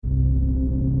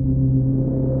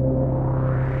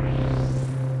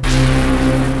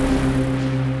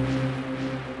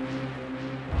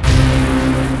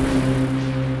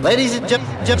Ladies and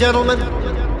gentlemen,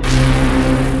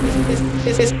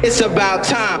 it's about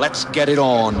time. Let's get it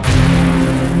on.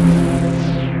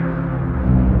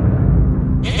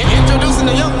 Introducing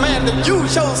a young man that you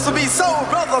chose to be soul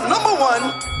brother number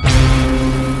one.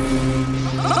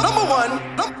 Number one.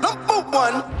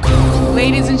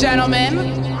 Ladies and gentlemen.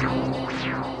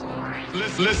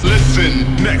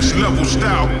 Listen, next level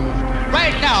style.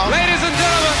 Right now, ladies and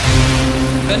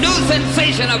gentlemen, the new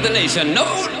sensation of the nation, no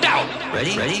doubt.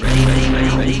 Ready?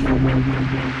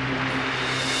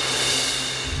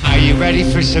 Are you ready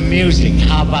for some music?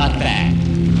 How about that?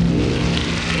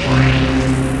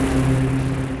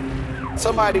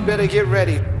 Somebody better get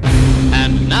ready.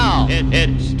 And now,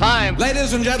 it's time.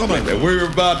 Ladies and gentlemen, We're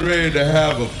about ready to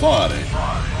have a party.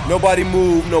 Nobody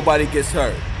move, nobody gets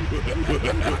hurt.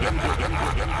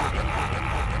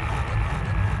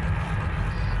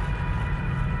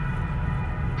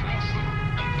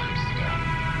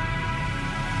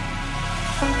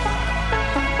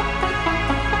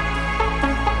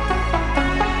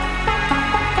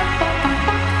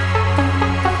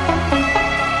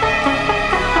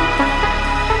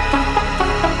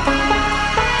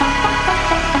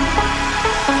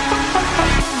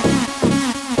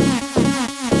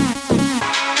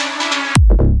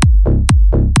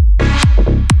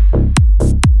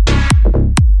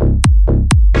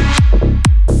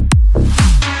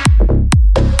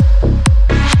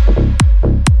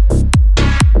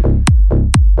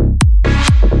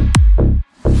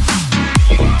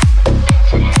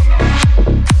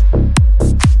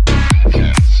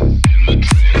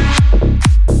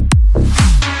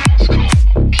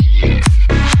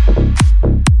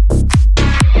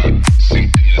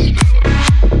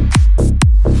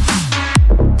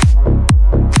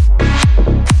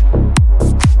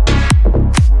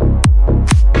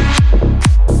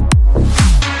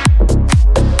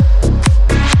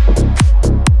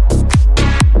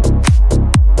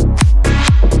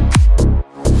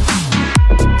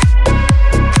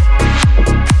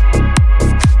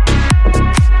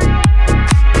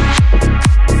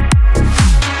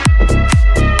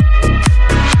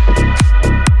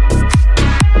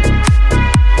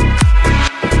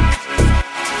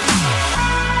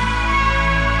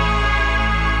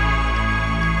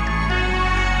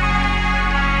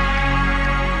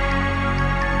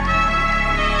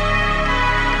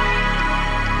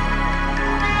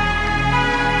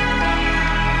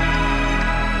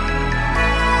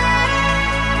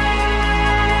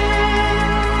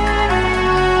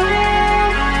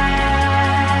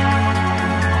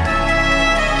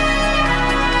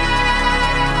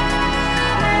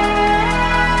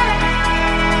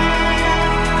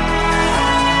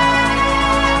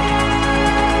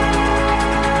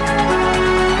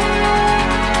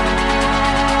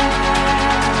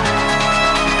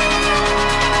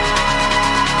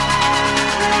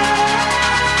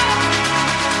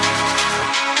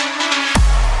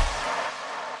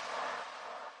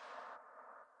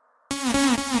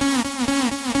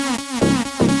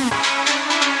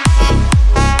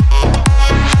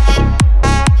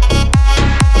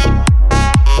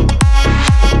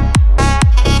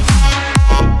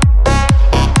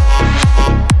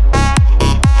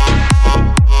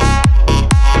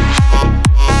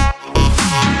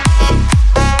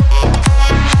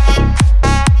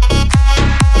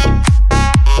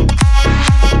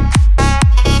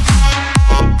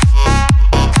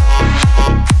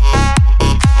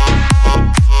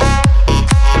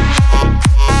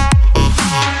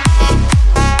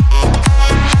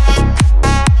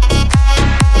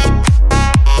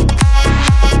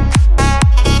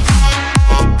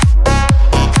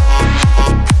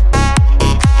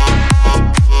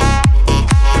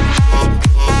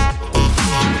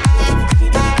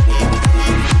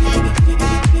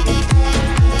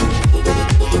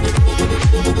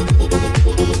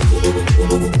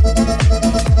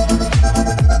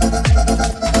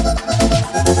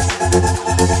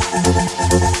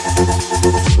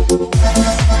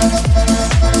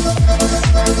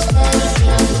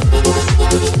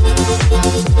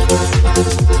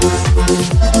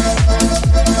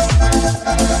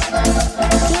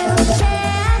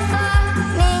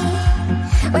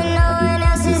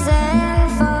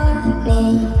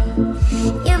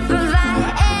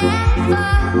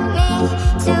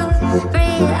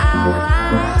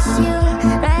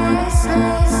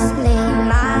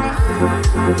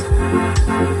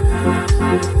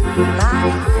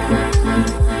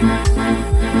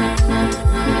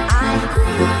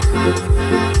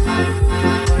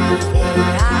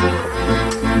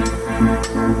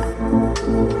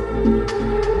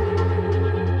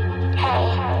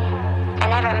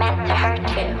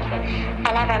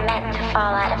 I never meant to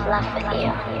fall out of love with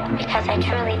you. because I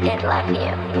truly did love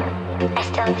you. I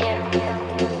still do,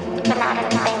 but not in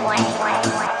the same way.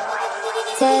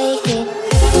 Take it.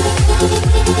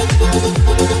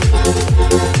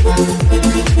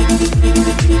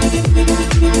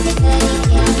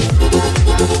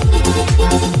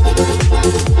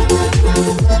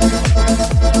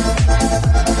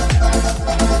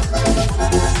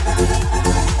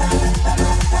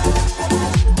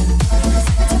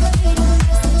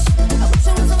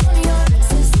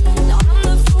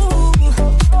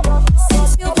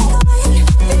 Since you've been gone,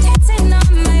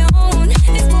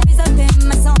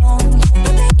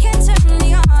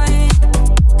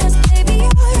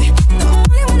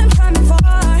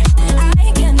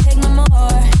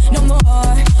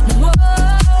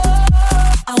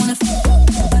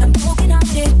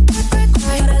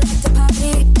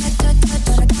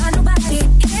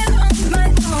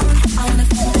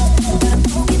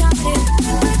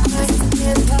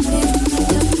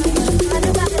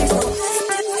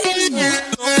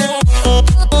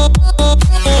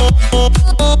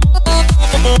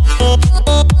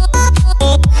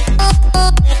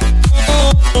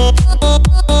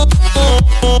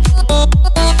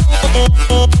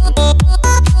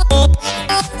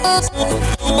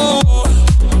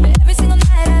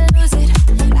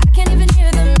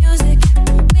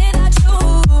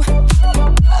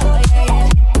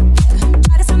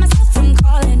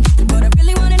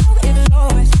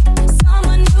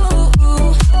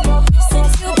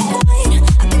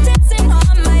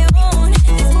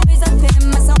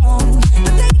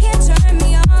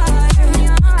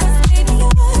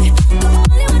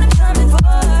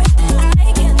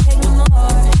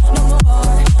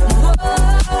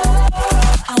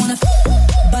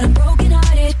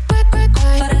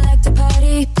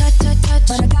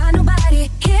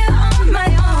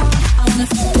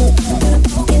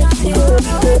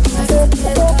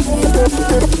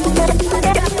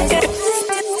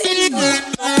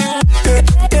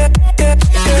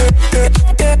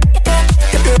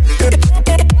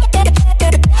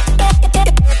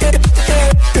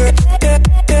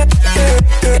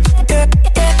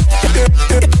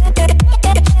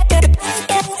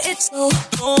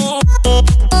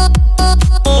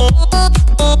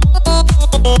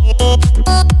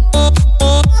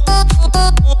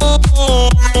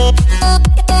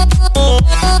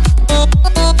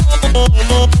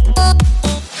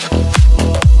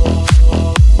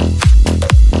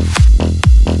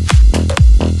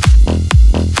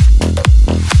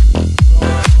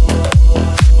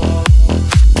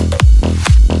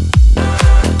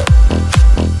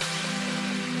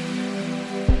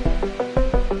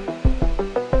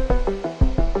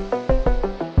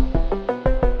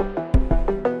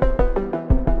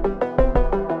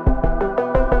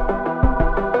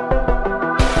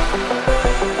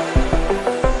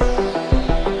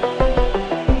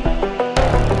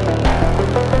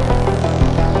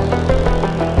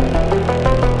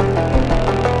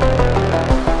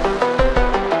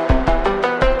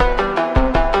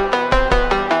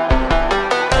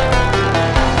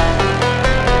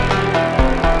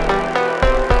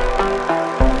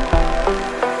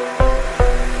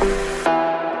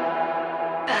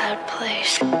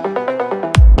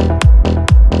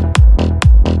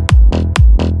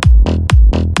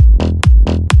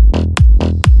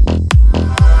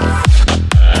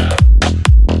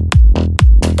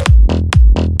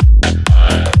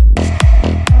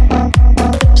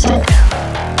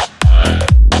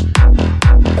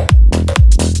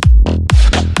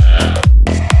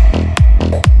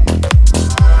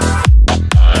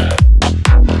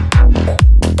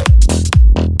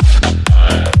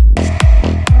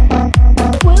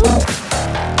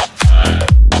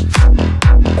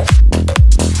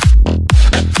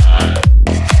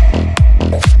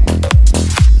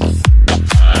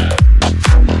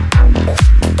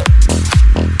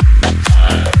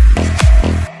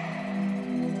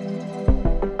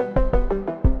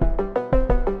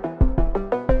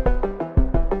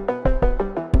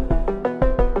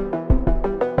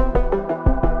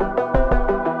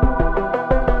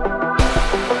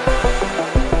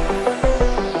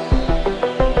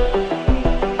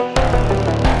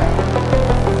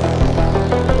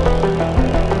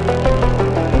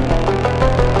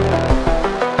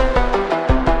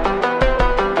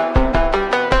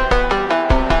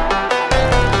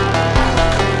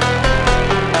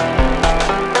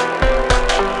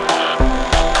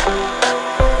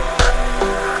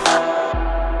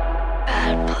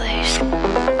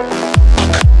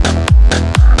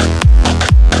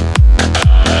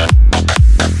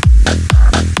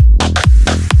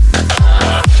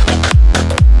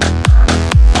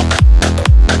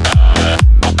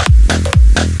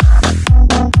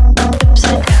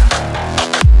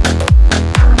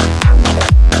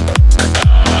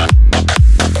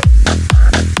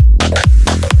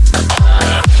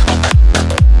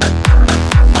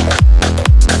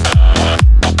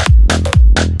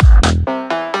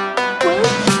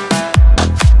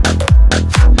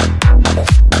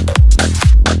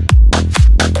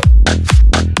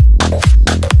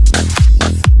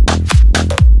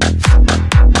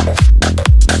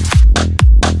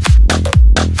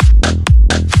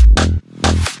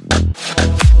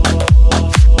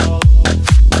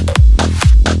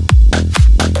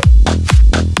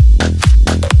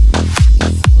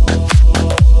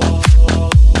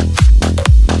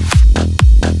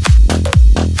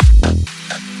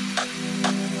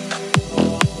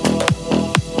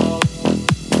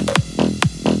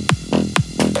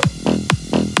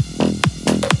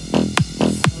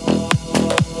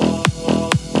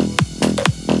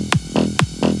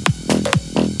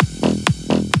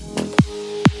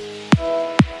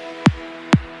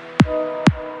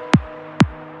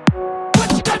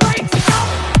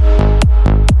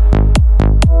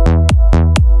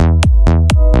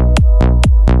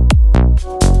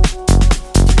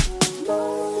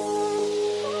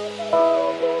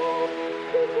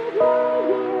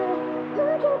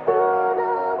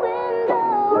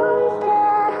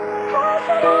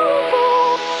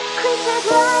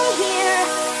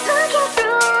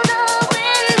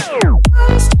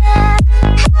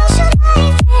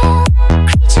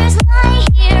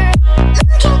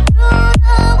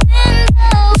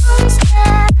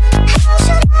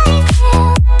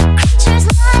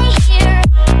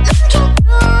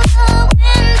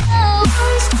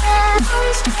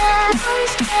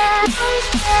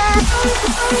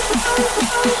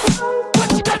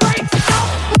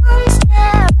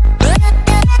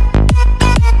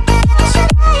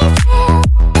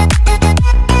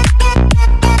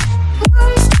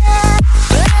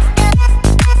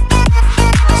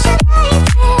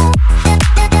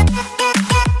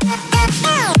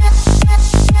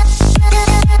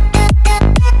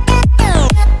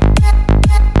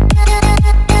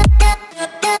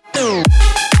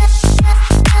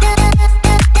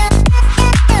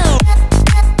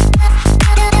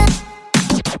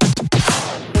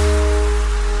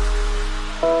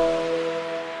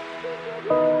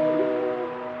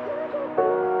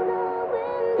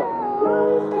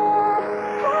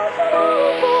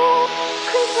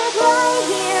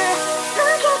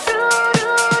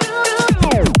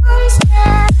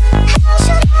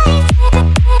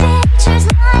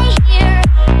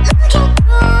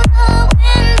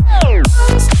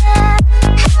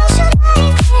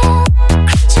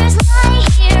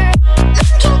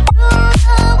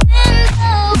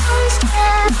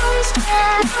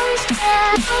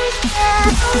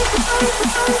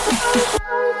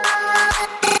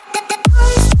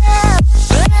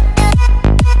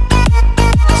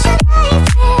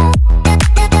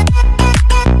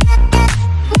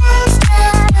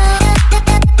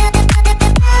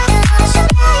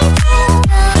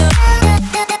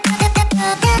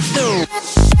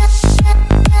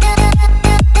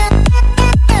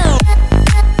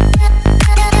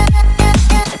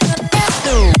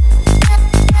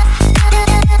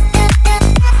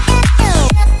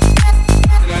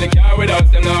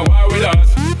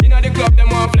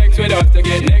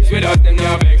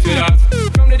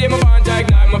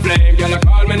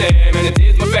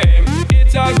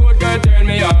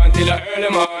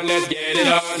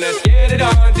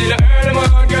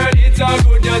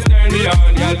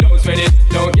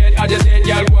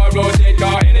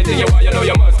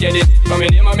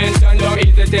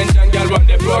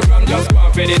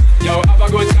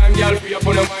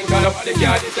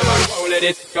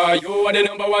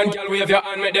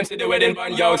 The wedding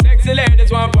band, yo, sexy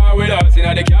ladies want part with us.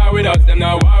 Inna the car with us, them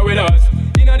not war with us.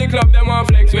 Inna the club, them want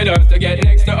flex with us. To get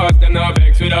next to us, them not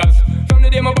vex with us. From the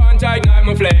day my bond, I ignite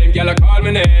my flame. Girl, I call my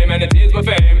name and it is my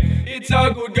fame. It's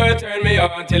all good, girl, turn me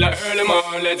on till I early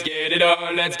morn. Let's get it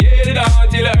on, let's get it on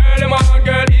till I early morn,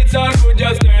 girl. It's all good,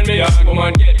 just turn me on. Come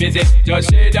on, get busy,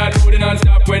 just shake that booty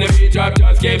non-stop. When the beat drop,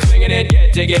 just keep swinging it,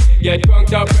 get jiggy. Get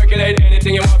crunked up, percolate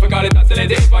anything you want, for call it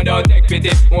oscillate. If I don't take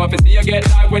pity, want to see you get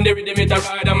live when the rhythm it a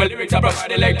ride. And my lyrics are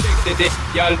provide electricity.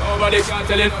 Y'all nobody can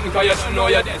tell you nothing, cause you don't know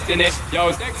your destiny.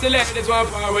 Yo, sexy ladies want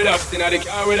part with us. Inna the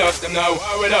car with us, them not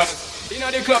war with us.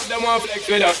 Inna the club, them want flex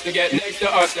with us. To get next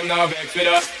to us, them not vex with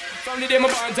us. From the day my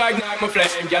bond, I ignite my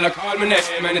flame. Girl, I call my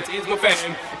name and it is my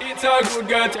fame. It's all good,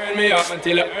 girl, turn me on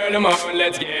till the early morn.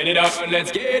 Let's get it on,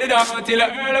 let's get it on till the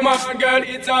early morn, girl.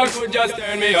 It's all good, just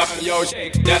turn me on. Yo,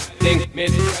 shake that thing, miss.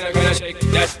 Gonna shake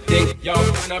that thing. Yo,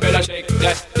 Annabella, shake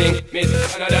that thing, miss.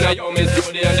 Anna, yo, Miss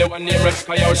Judy and the one named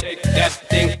Rebecca. Yo, shake that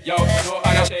thing. Yo,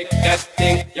 Anna, shake that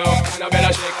thing. Yo, Annabella,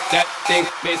 shake that thing,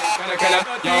 miss.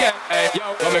 Yo, hey,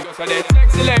 yo, come and go so then.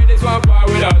 Sexy ladies want part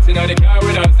with us. Inna the car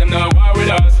with us, them not war with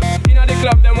us. Inna the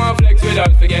club, them want flex with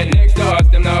us. To get next to us,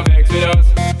 them not vex with us.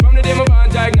 From the day my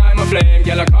bond, I ignite my flame.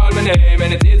 Girl, I call my name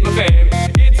and it is my fame.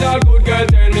 It's all good, girl,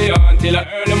 turn me on till I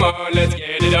early morn. Let's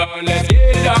get it on, let's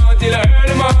get it on till I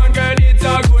early morn, girl. It's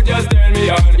all good, just turn me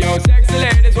on. Yo, sexy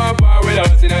ladies want part with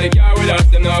us. Inna the car with us,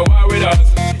 them not war with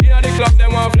us. Inna the club,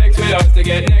 them want flex with us. To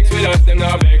get next with us, them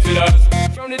not vex with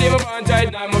us. From the day my bond, I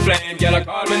ignite my flame. Girl, I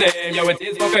call my name, yo, it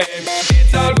is my fame.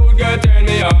 It's all good, girl, turn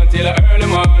me on till I early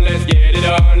morn. Let's get it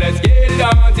on, let's get it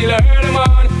on till I early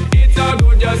morn. It's all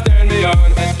good, just turn me on.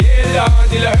 Let's get it on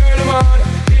till I early morn.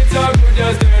 It's all good,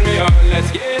 just turn me on.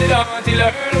 Let's get it on till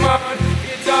I early morn.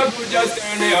 It's all good, just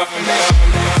turn me on.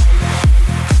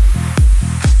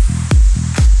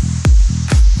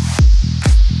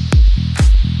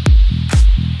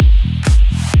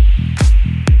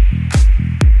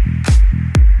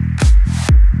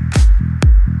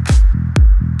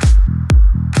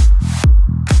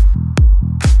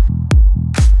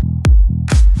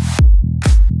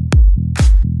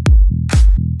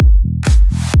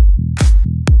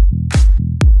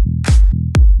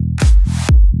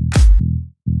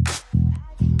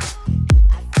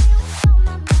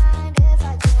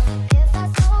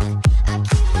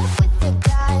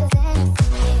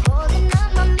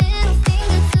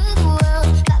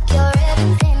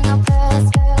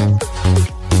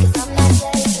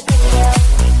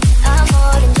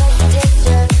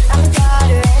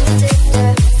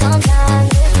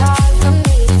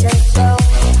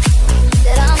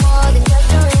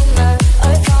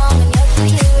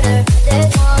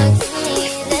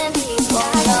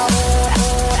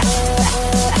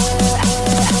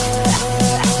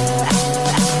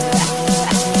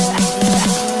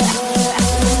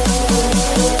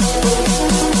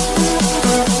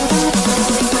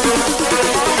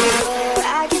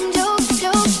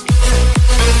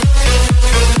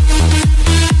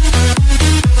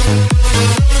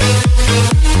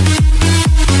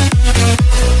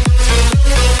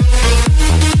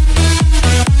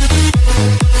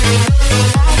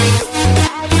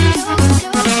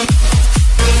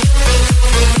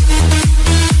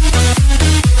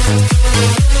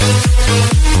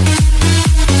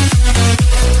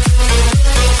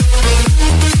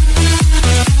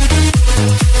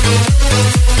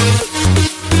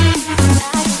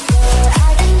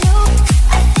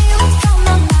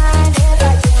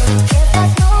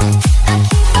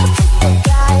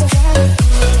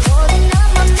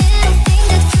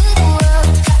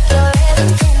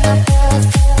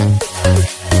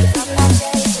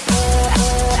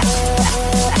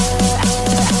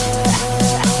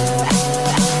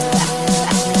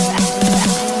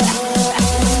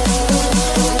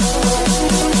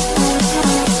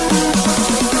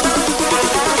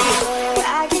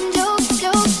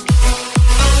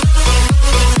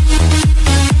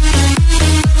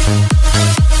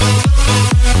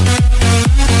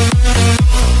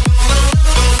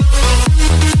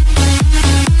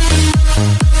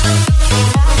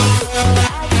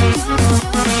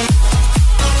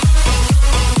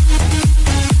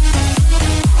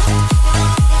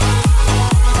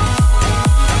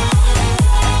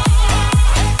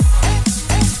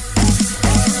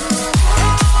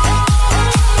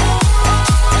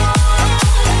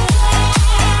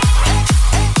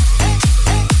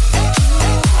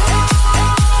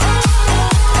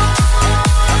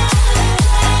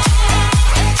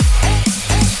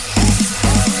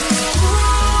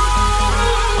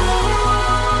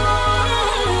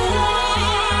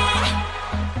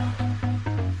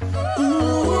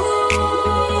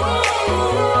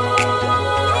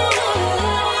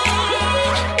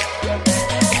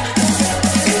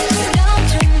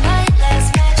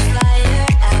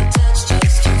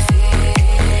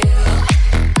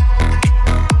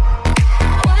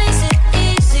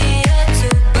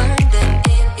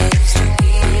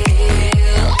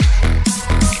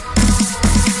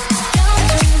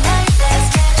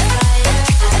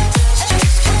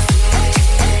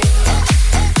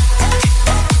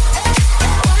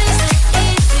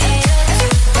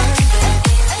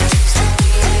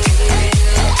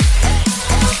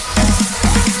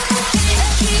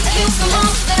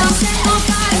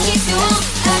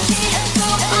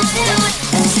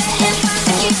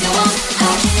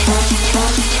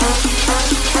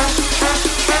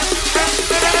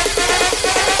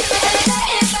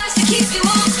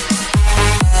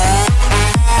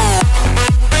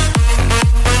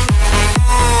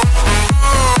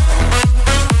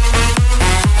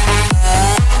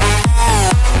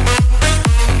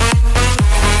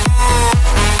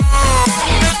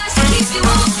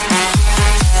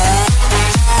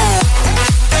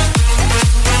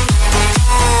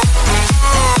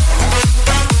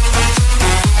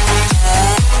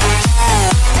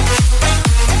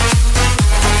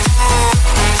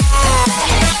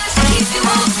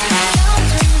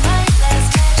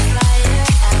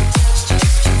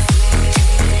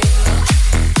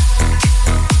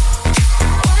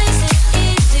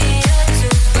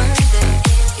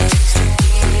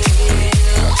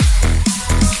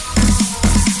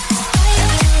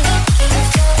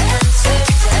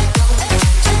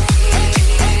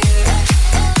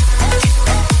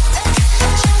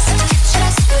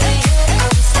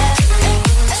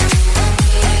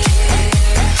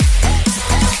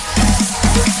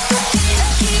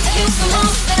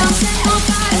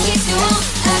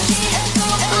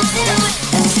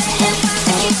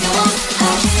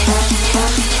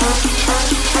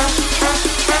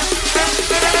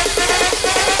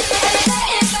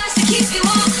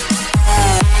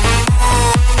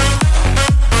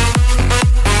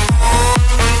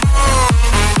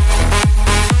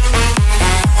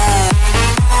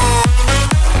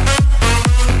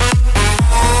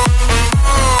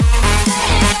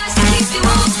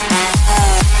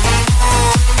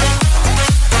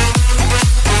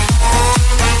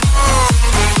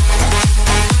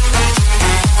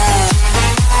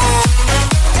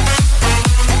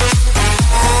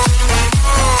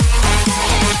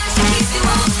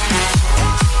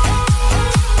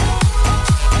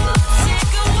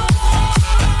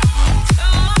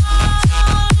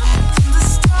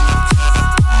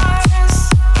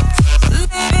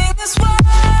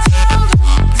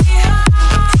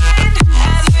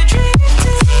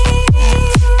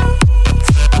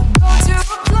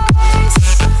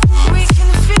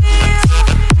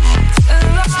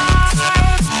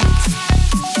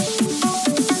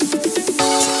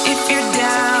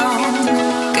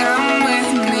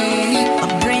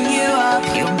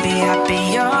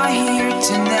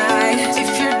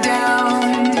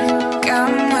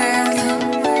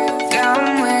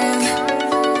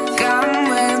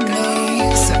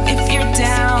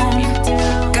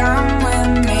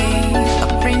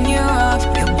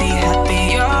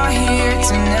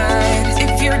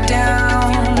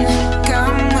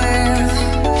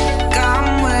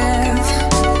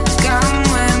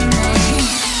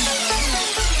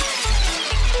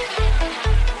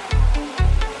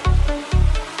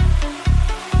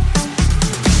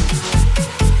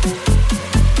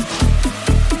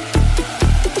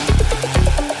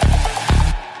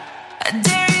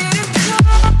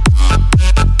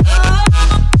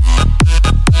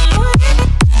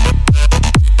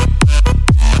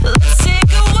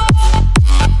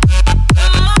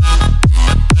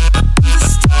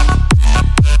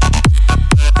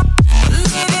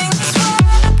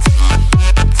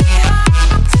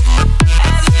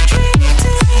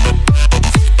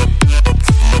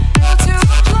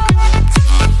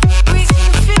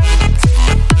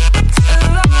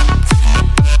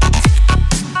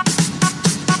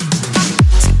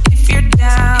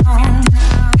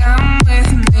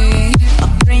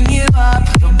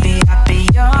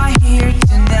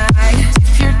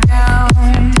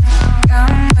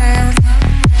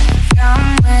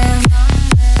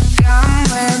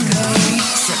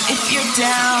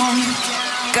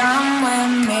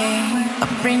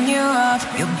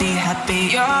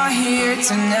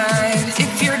 tonight.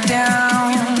 If you're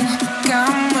down,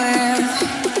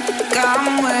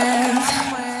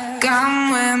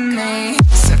 come with me.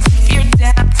 So if you're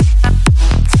down,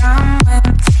 come with,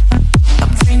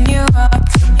 I'll bring you up.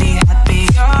 You'll be happy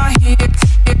you're here.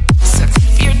 So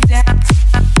if you're down,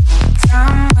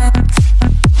 come with,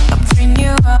 I'll bring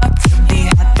you up. You'll be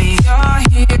happy you're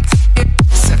here.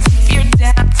 So if you're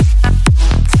down,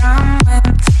 come with,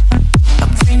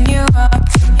 I'll bring you up.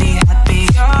 You'll be happy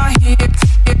you're here.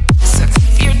 So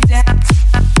if you're down.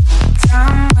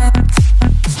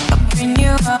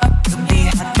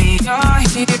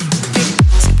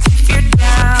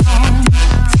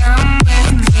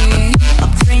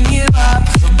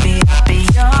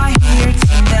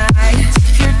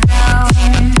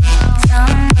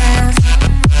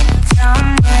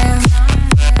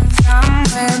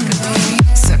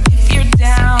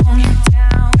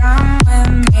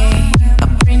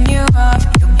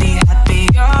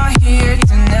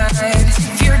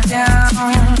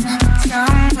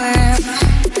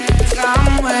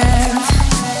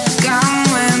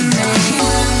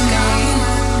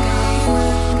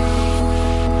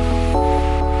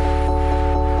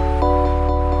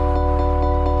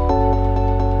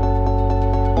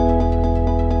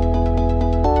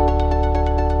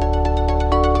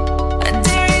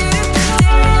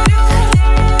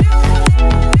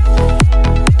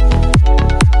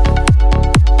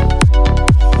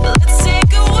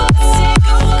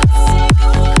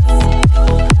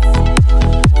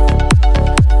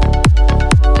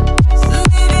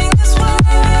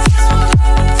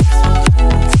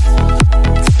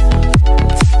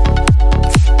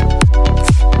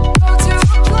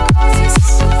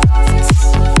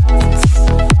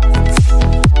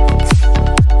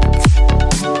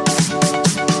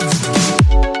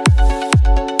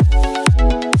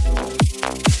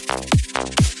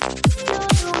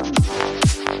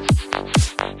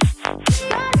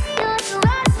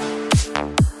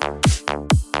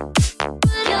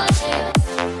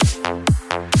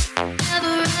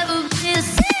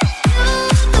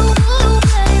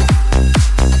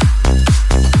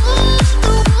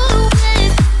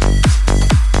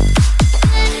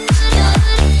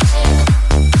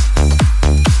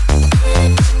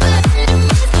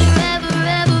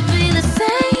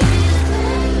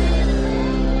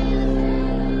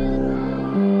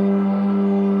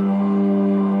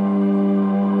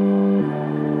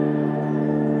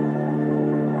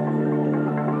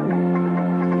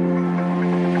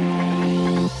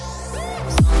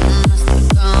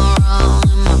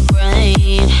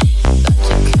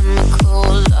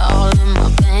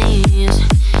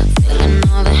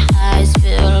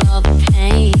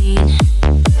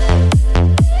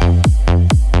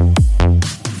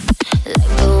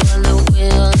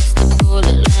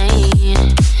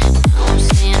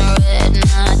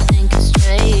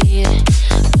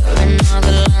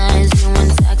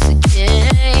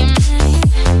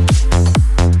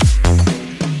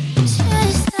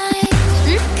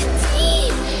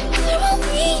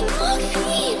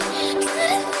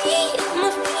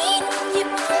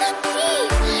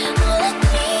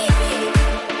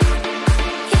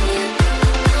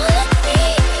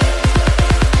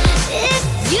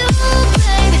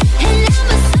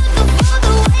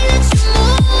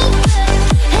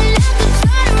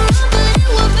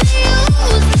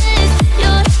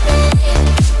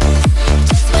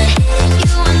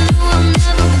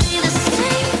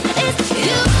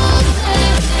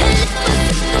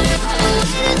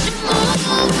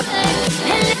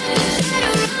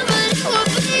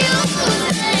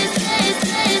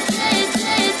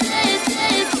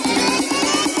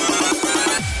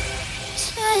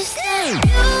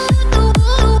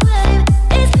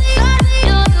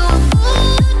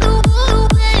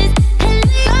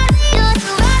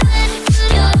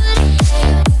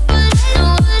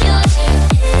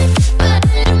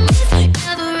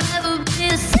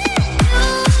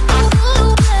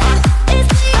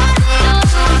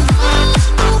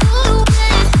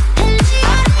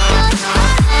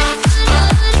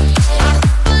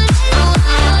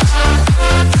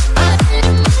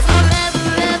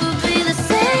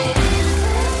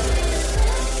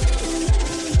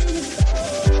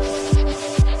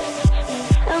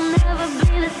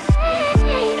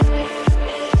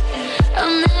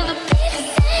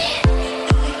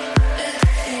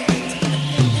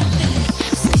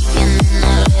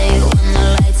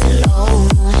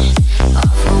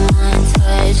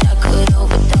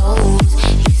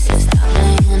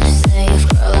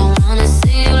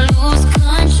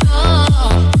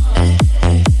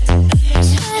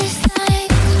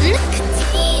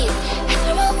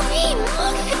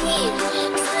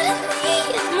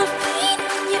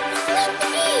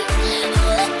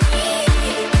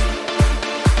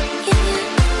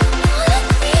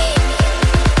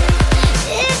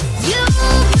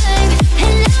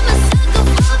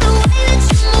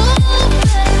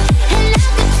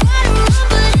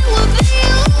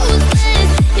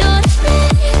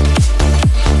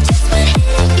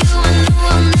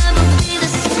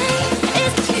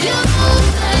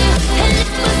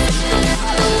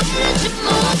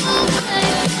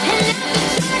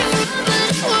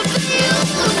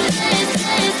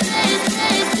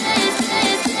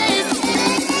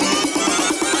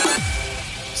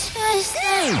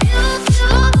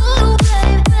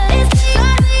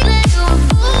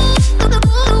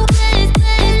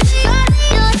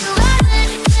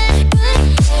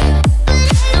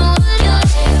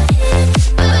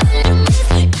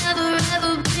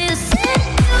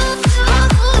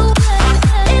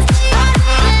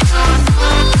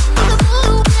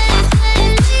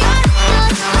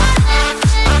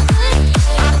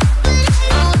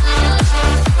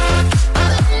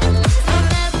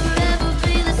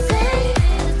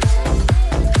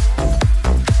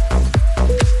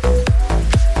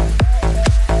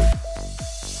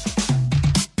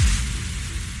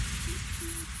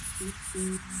 I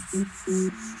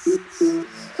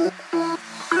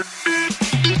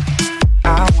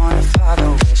wanna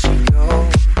follow where she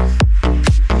goes.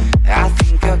 I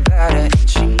think about her and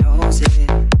she knows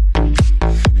it.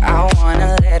 I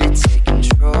wanna let it take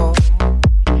control.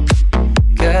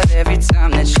 'Cause every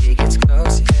time that she gets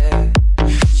close, yeah,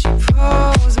 she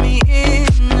pulls me in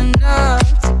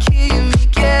enough to keep me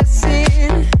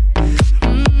guessing.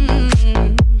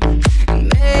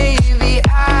 And maybe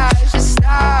I should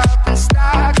stop and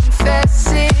start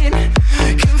confessing,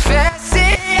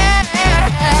 yeah.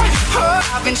 Oh,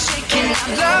 I've been shaking, I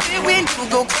love it when you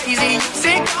go crazy. You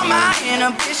take all my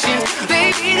inhibitions,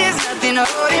 baby, there's nothing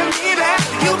holding me back.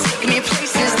 You take me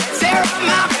places that tear up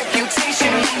my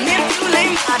reputation,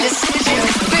 manipulate my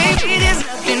decisions, baby, there's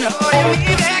nothing holding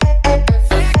me back.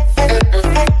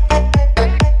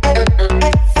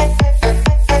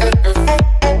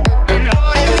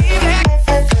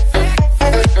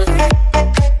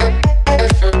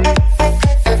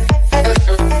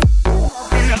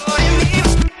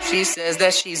 She says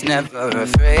that she's never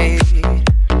afraid.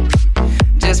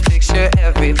 Just picture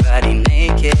everybody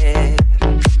naked.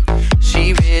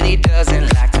 She really doesn't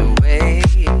like to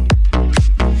wait.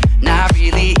 Not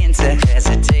really into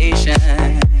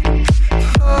hesitation.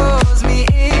 Pulls me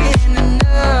in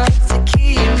enough to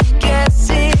keep me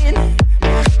guessing.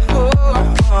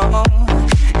 Oh,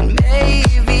 and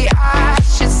maybe I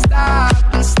should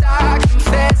stop and start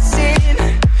confessing.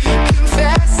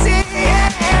 Yeah.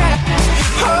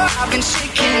 Oh, I've been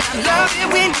shaking, I love it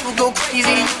when you go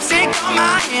crazy. You take all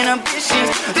my inhibitions,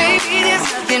 baby, there's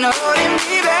nothing holding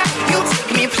me back. You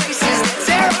take me places that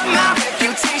tear up my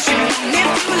reputation,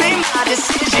 manipulate my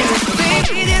decisions,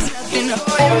 baby, there's nothing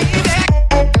holding me back.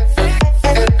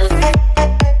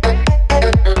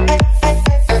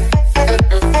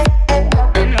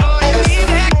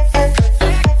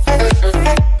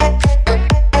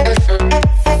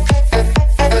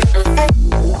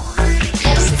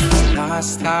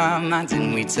 Last time I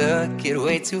didn't, we took it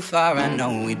way too far. I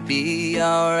know we'd be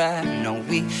alright. I know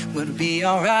we would be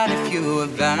alright if you were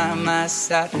by my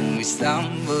side. When we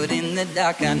stumbled in the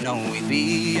dark, I know we'd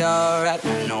be alright.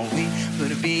 I know we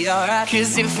would be alright.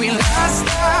 'Cause if we last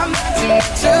time I didn't, we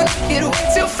took it way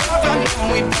too far. I know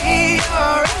we'd be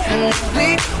alright. I know we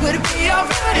would be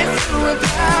alright if you were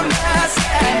by my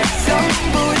side.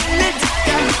 Stumbled in the dark,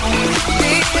 I know we'd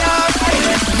be alright.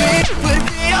 We would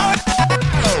be alright.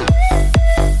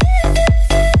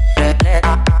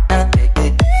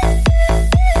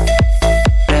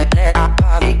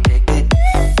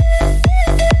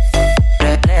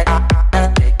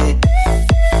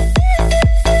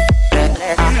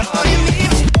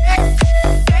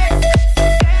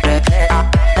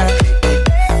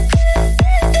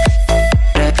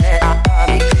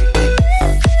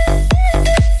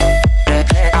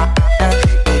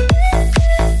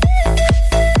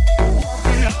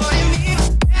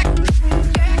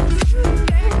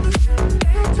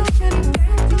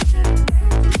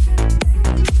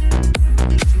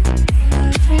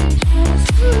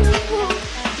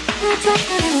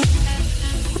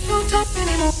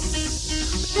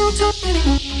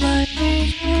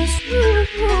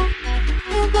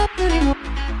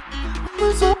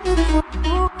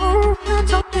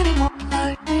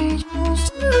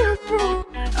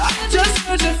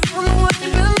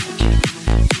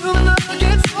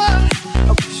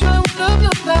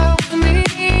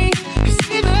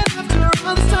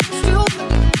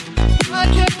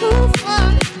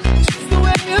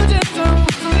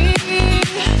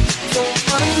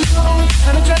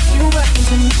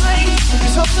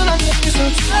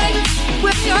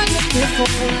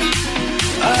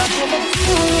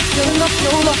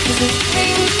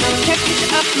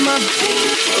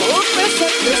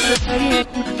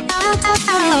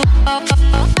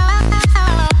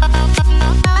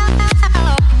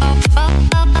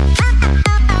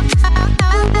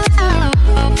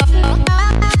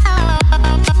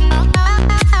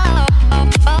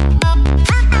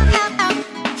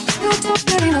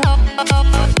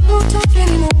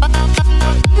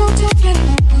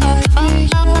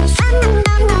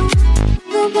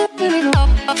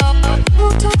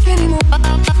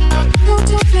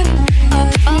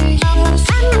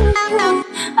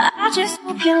 I just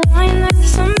hope you're lying like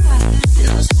somebody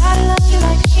knows how to love you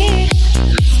like me.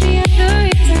 There must be a good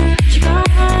reason that you're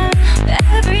gone. But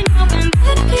every now and then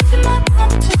I keep in my palm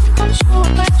to take control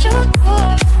about your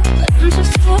core. But I'm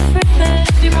just so afraid that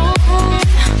I'll be wrong.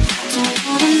 Don't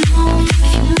wanna know if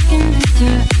you're looking into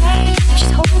her eyes.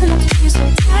 She's holding on to you so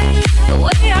tight, the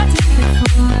way I did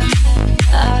before.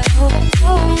 I hope I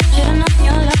told you to know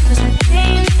your love was a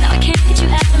game. Now I can't get you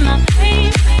out of my brain.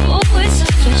 Oh, it's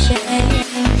such a shame.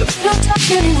 Don't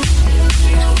talk anymore.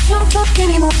 don't talk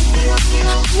anymore.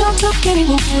 Don't talk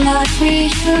anymore like we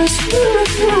used to.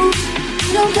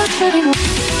 Don't talk anymore.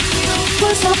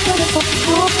 We're so beautiful.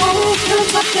 Don't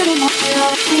talk anymore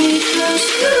like we used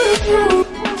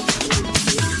to.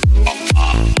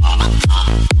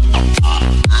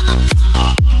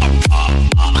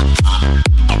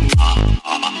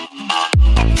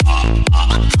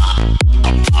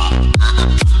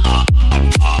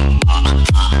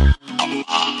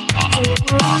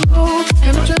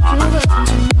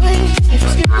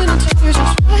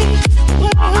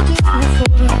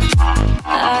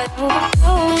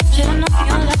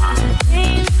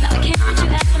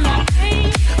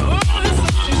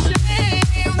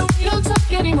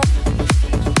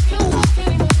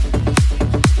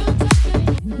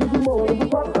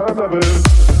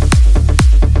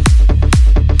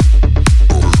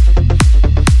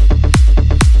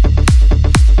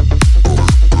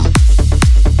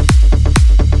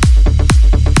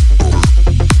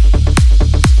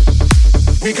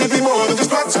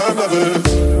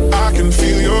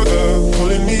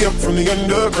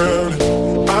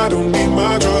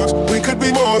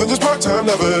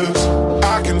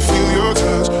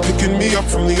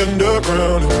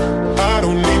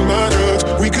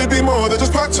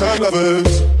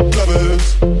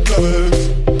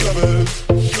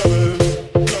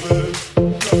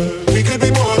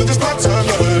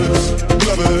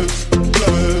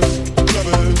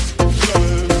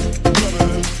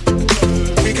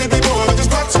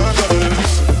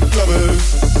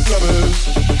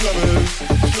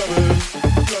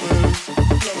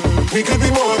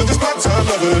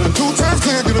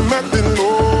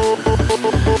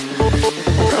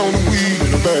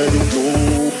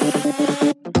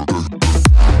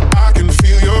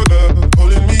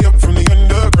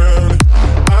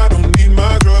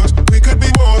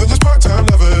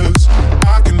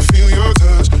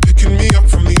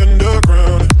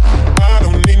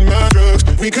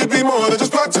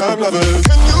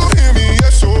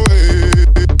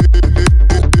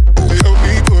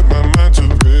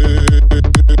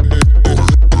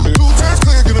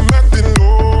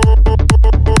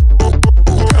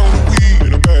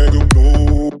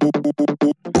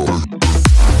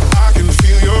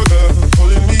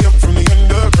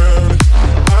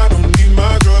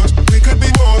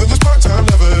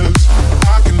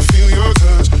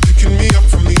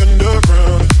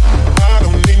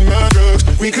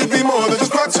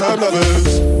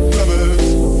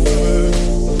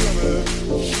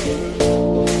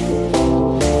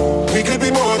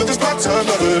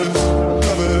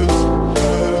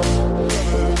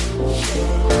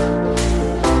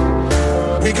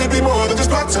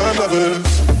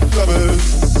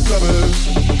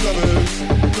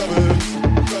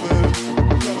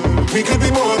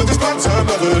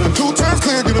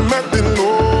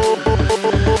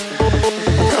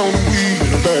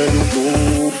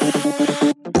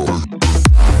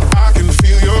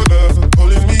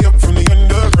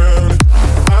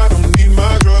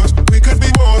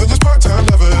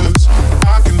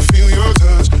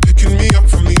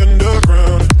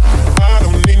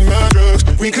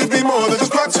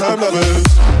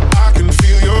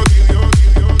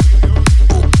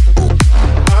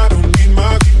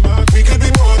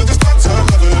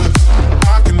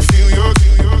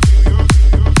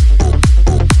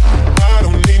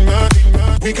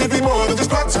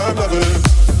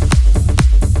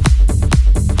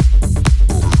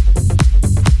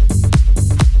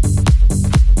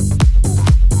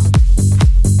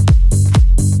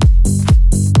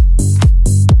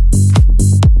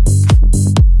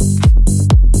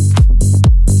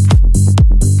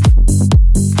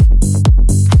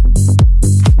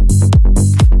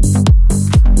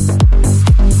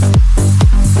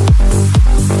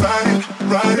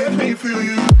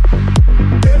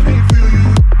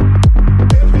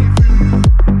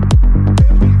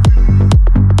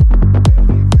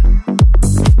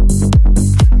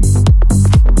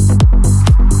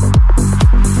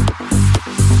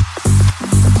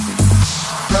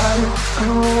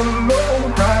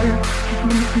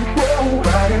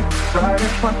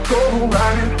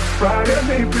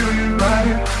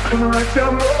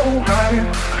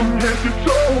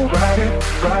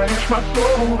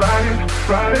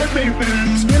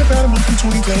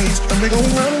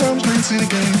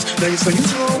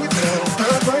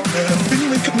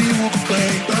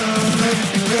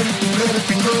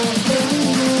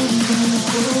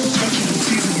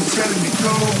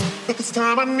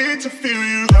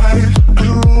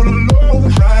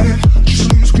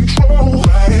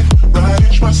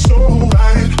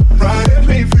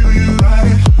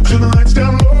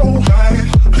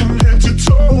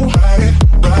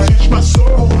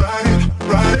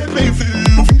 Ride it,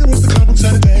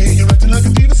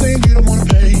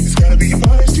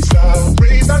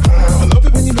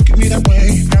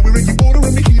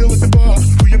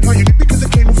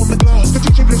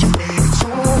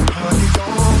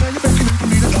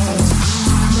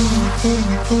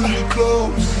 pull you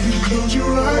close. You close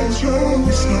your eyes, you're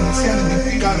telling me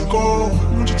we gotta go.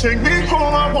 Won't you take me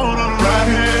home? I wanna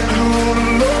ride it, I wanna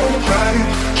know, ride it,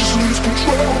 just lose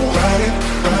control, ride it,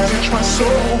 touch my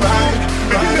soul, ride it,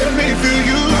 let me feel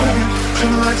you,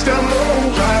 turn the lights down low,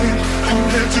 ride it, come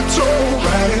head to toe,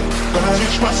 ride it,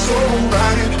 touch my soul,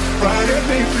 ride it, let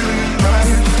me feel you,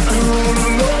 ride it, I wanna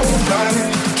know, ride it,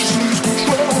 just lose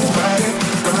control, ride it,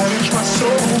 touch my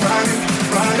soul, ride it,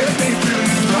 let me feel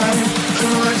you, ride it,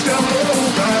 turn the lights down low,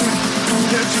 ride it, come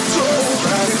head to toe,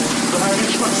 ride it,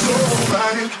 touch my soul,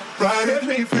 ride it, let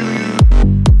me feel you,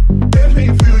 let me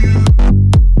feel you.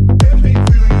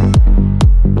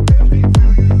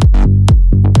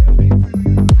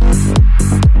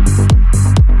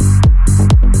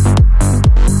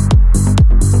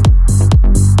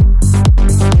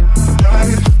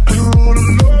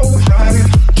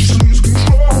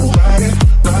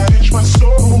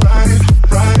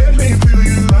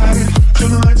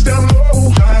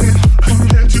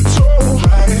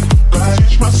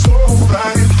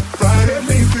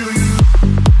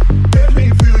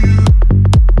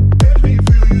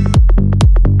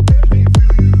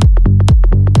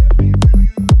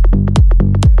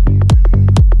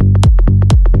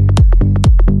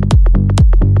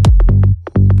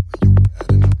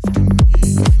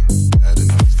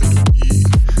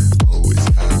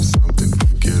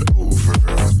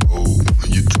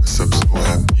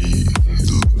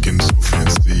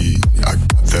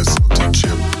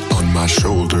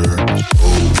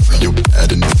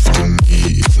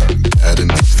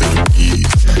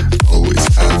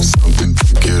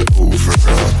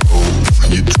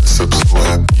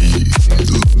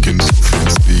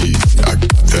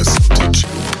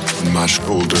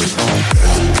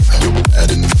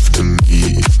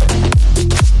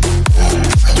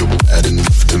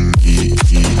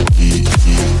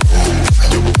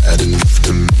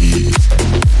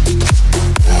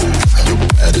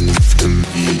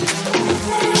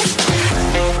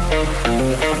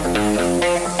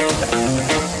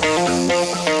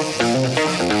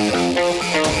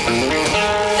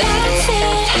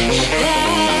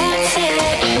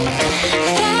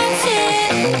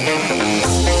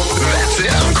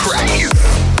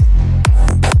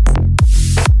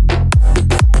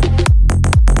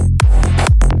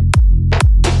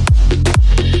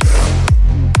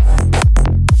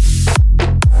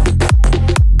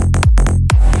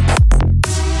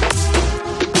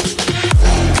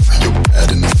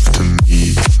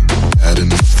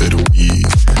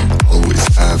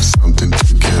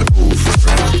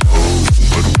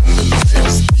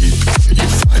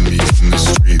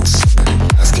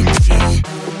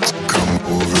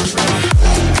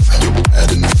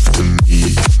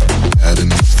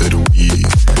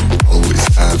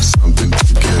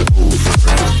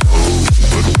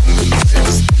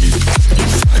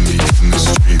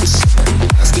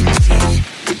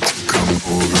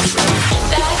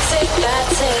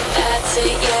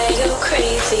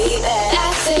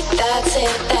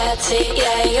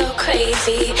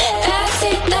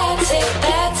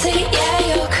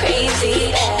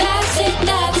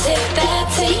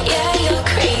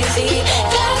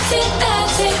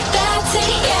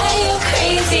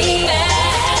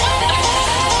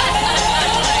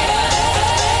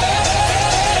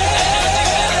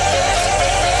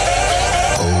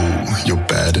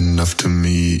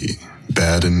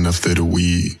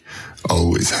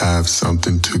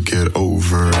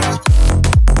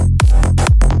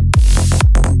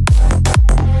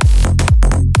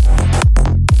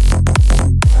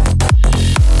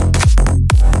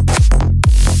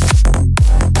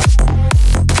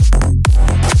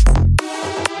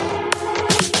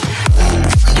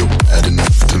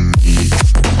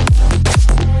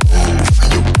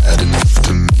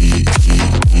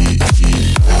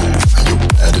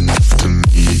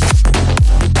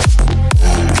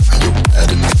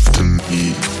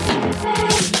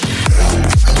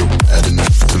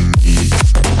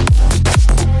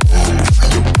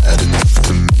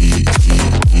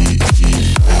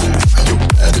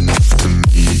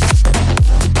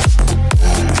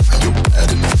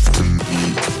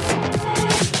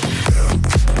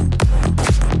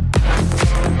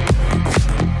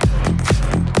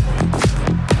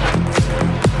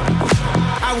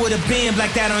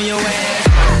 Like that on your ass.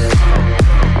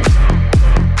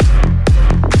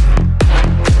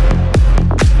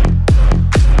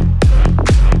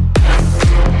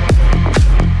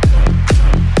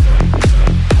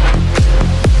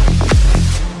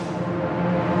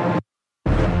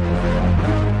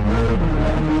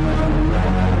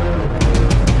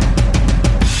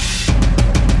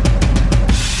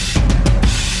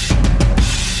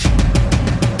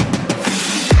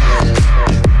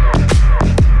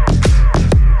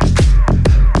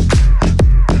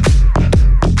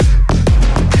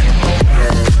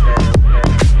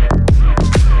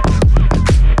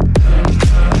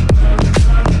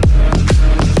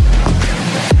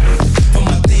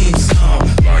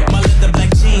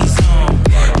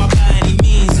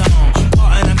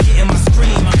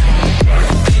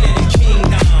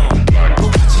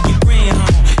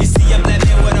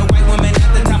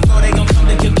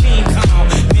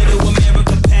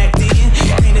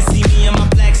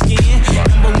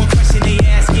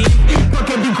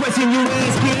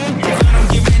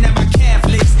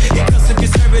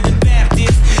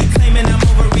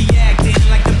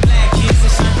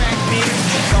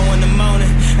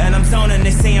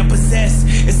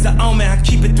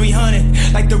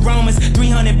 Romans,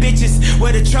 300 bitches,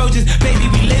 we're the Trojans. Baby,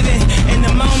 we living in the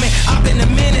moment. I've been a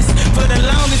menace for the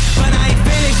longest, but I ain't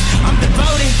finished. I'm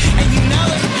devoted, and you know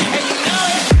it, and you know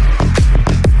it.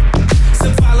 So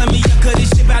follow me up, cause this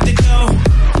shit about to go.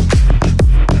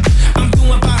 I'm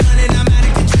doing 500, I'm out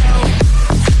of control.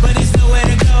 But there's nowhere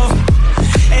to go,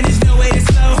 and there's no way to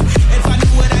slow. If I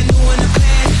knew what I knew in the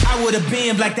past, I would've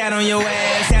been like that on your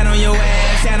ass, that on your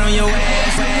ass, that on your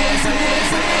ass, ass,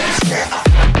 ass, ass.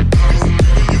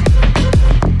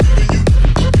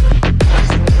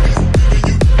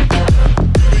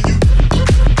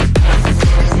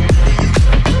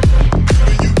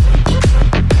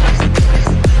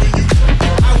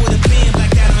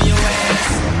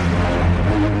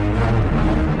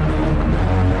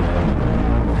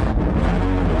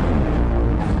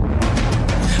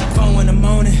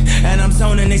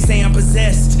 They say I'm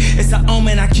possessed. It's an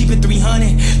omen, I keep it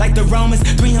 300. Like the Romans,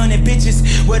 300 bitches.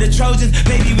 We're the Trojans,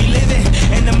 baby, we living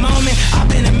in the moment. I've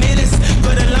been a menace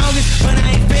for the longest, but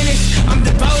I ain't finished. I'm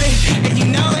devoted, and you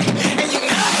know it, and you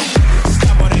know it.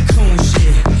 Stop all that coon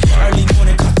shit. Early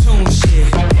morning cartoon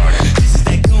shit. This is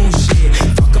that goon shit.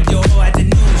 Fuck up your hoe at the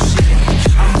noon shit.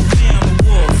 I'm a man, I'm a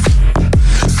wolf.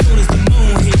 Soon as the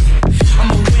moon hit,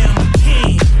 I'm a win, I'm a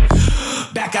king.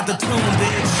 Back out the tomb,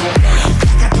 bitch.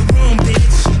 Back out the room, bitch.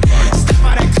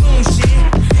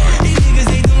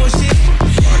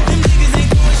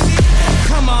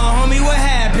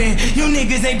 You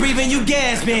niggas ain't breathing, you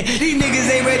gasping. These niggas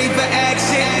ain't ready for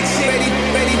action.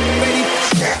 Ready.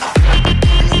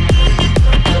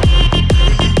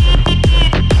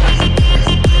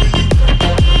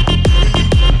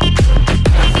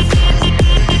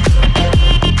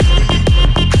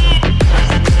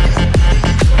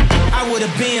 I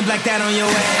would've been like that on your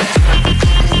ass.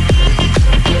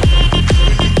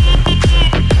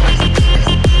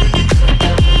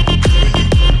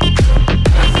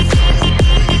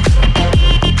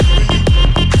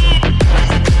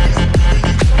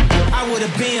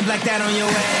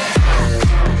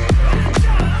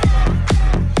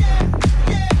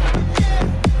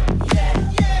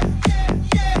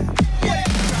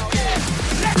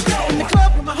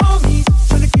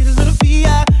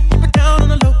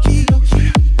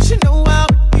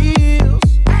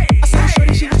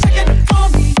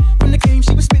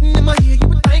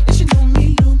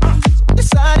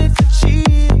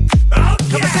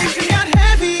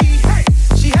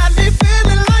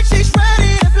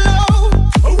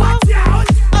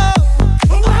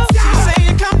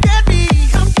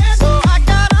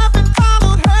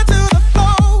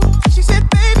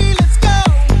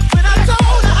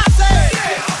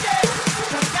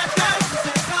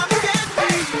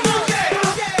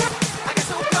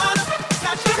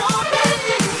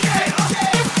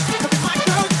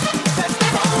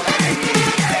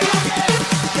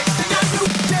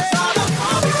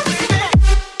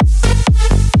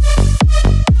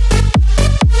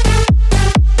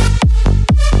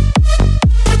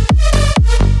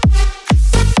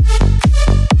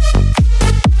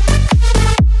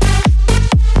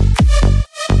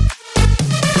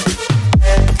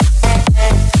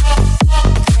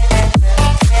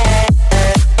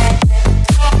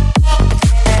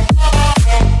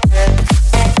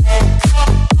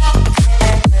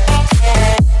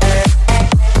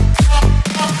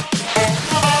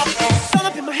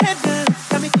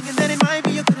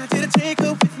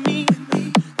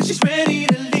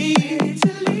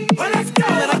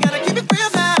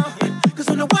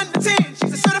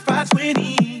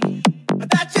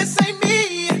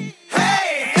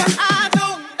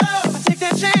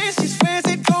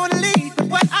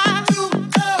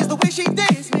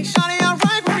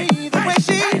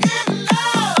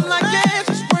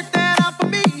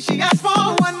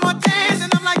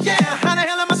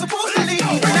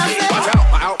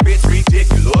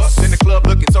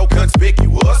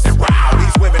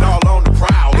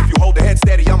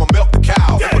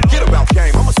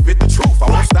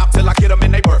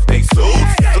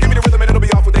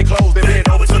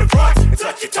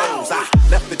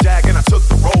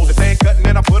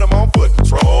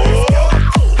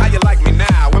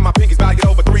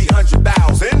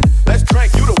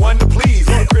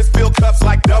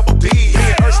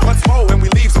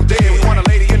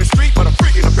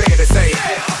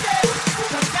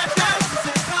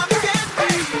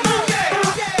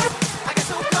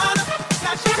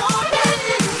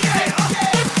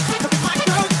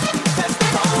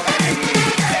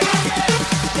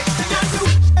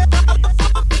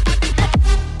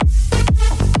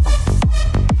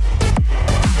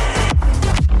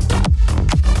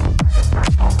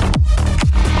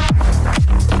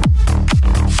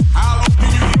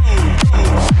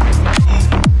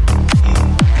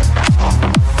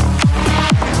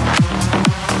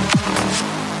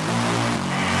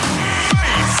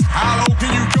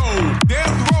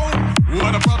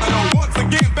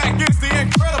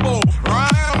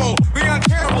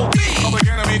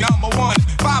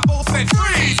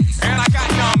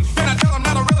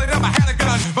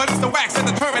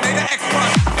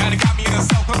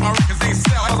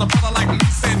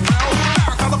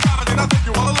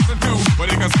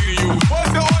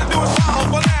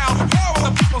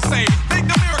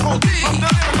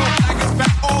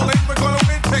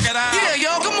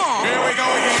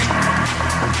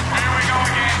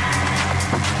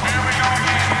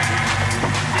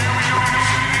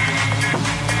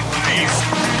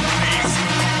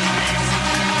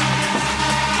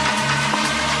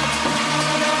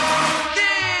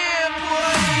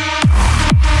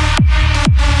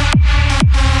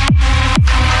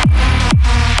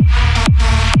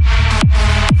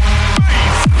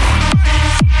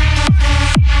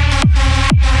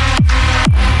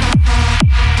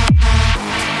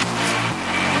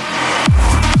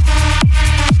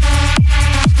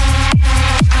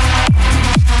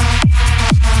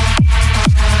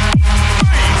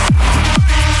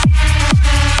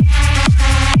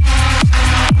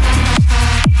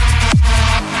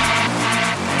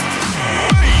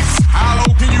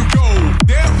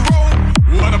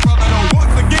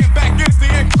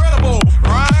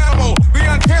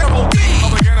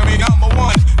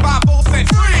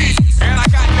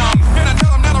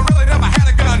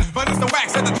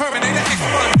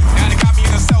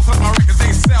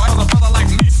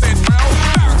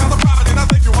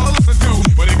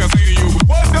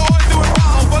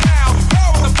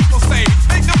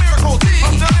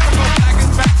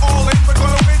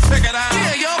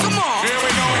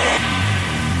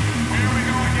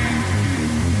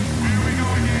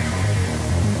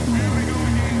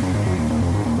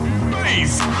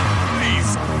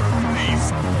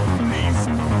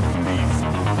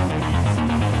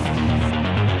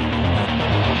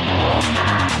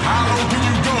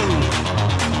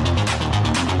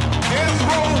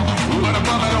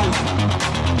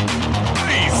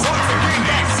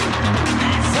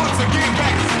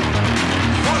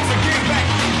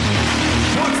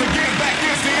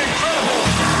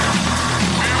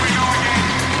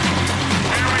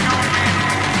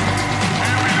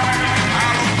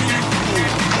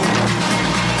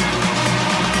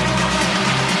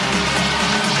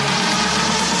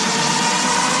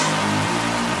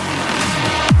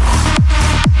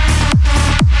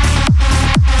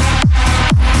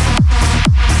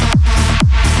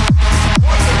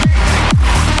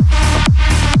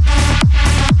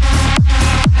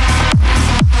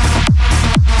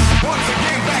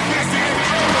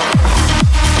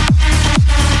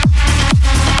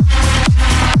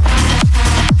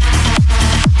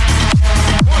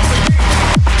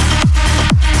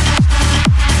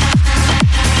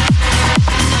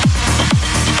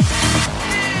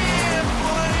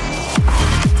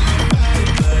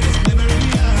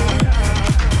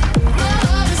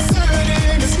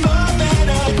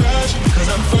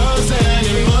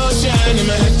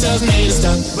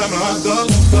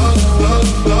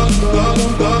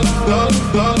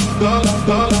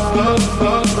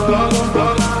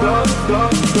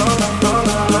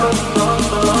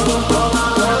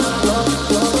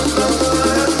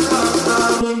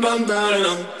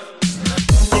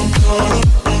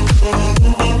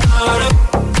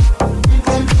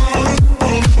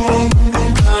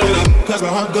 Cause my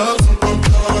heart goes.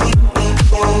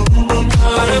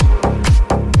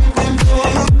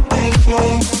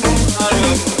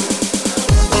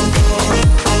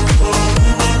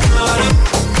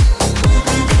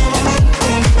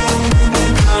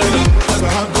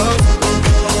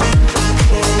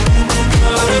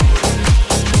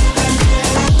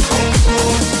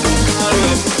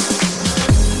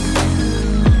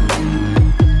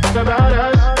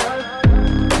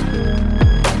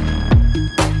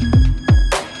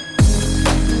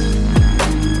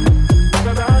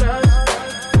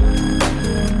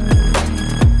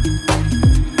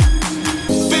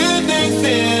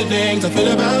 Feelings I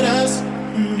feel about us.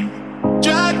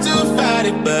 Try to fight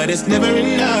it, but it's never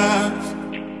enough.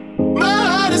 My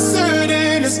heart is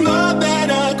certain it's more than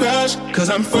a crush. Cause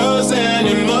I'm frozen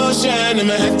in motion and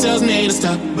my head tells me to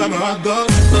stop. But my heart goes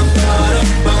bum bada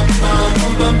bum bum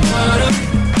bum bada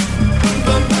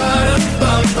bum bada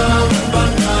bum bum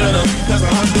bum bada. Cause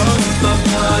my heart goes bum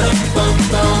bada bum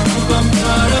bum bum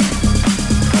bada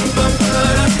bum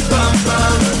bada bum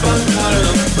bum bum bada.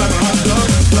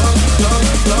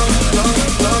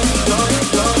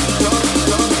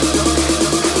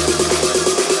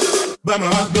 But my heart goes but my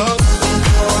heart goes.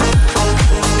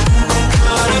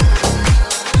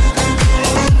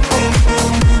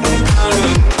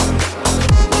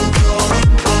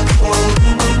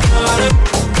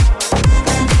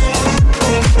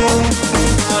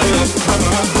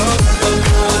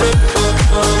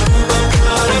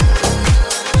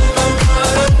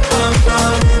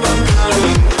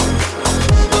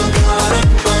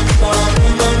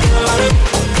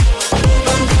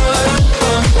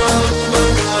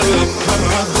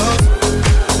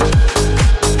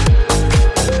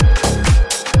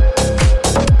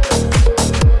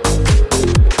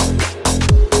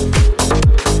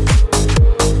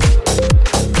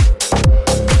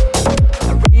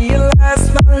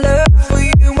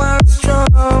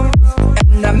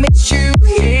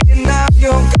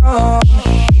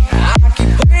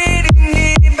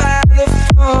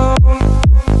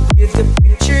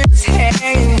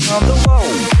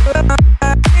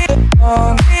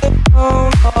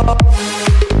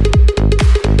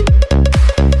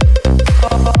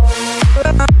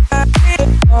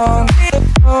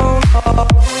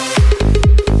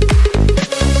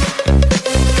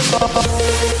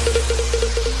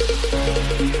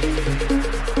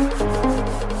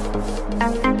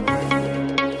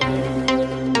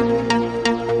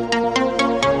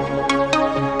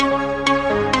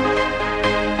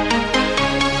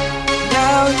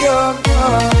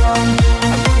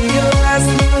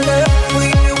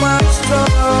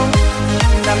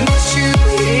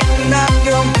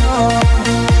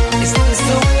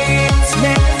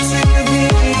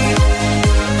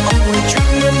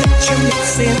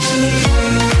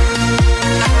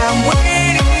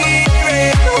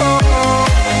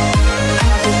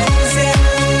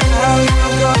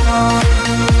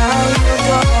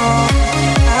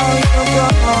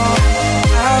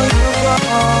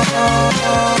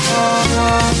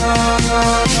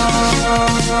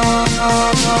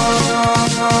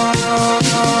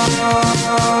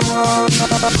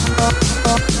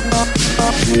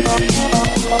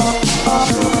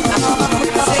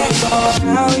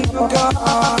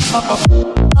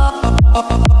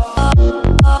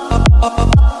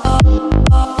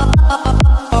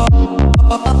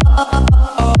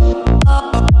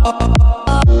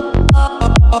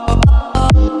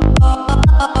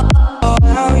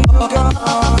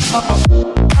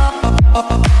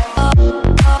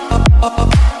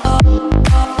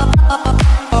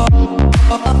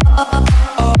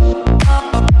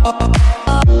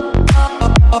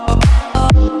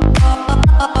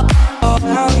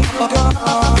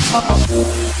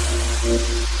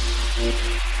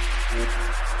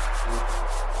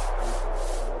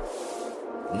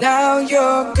 Now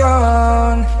you're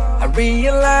gone. I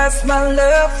realize my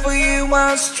love for you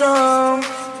was strong,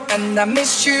 and I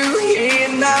miss you here.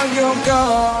 Now you're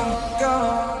gone,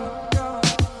 gone, gone.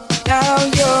 Now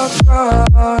you're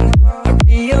gone. I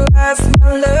realize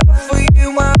my love for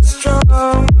you was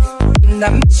strong, and I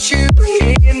miss you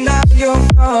here. Now you're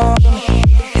gone.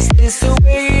 Is this the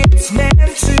way it's meant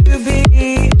to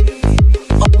be?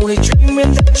 Only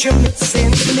dreaming that you're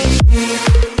missing me.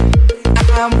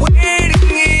 I'm waiting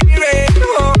here at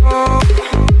home.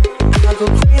 I go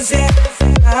crazy.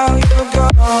 Now you're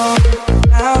gone.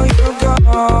 Now you're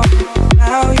gone.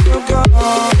 Now you're gone.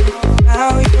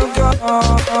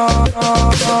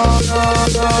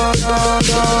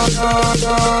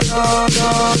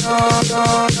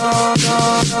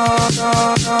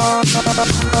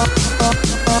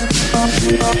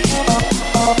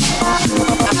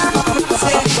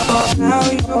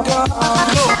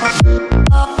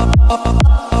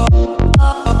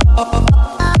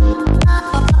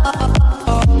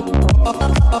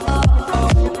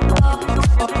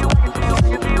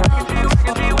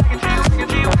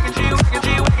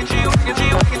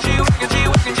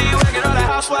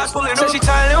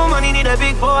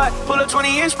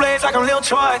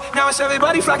 Now it's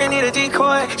everybody flocking, need a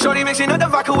decoy. Shorty mixing up the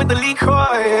vodka with the liquor.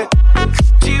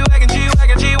 G-Wagon,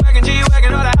 G-Wagon, G-Wagon,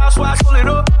 G-Wagon. All the housewives pull it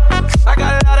up. I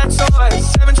got a lot of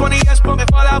toys. 720S pumping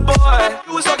Fallout Boy.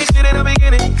 You was talking shit in the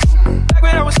beginning. Back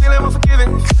when I was feeling unforgiving.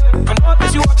 I know I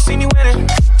bet you want to see me winning.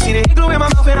 See the igloo in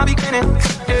my mouth and I be grinning.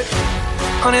 Yeah.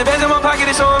 100 bands in my pocket,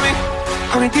 it's on me.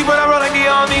 100 deep when I roll like the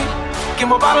army. Get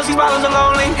more bottles, these bottles are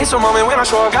lonely. It's a moment when I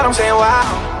show up, God, I'm saying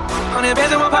wow. 100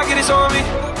 bands in my pocket, it's on me.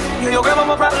 Yeah, your grandma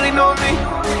will probably know me.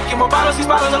 Get more bottles, these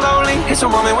bottles are lonely. It's a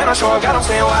moment when I show up, God, I'm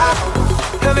saying wow.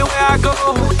 Everywhere I go,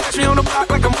 catch me on the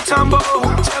block like a Mutombo.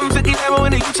 750 level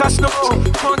in the Utah snow.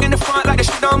 Trunk in the front like a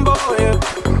shit Dumbo, yeah.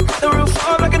 The roof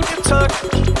up like a nip tuck.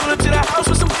 Pull up to the house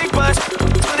with some big butts.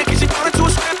 Turn the kitchen down into a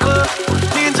strip club.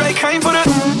 Me and Drake came for the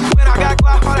when I got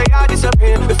guap, all of y'all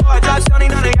disappear. Before I dropped Sony,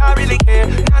 none of y'all really care.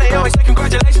 Now they always say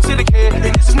congratulations to the kid. And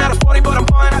this is not a 40, but I'm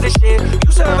pouring out this shit.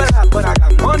 Used to have a lot, but I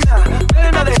got more now. Made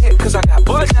another hit, cause I got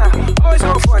bored now. Always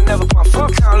on for it, never pump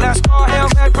fuck down. Last call, Hail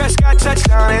Mary, Prescott,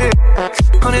 touchdown, yeah.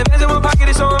 100 bands in my pocket,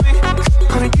 it's on me.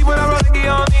 100 deep when I roll like the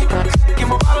army. Get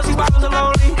more bottles, these bottles are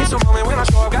lonely. It's a moment when I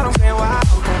show up, God, I'm saying wow.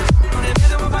 100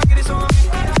 bands in my pocket, it's on me.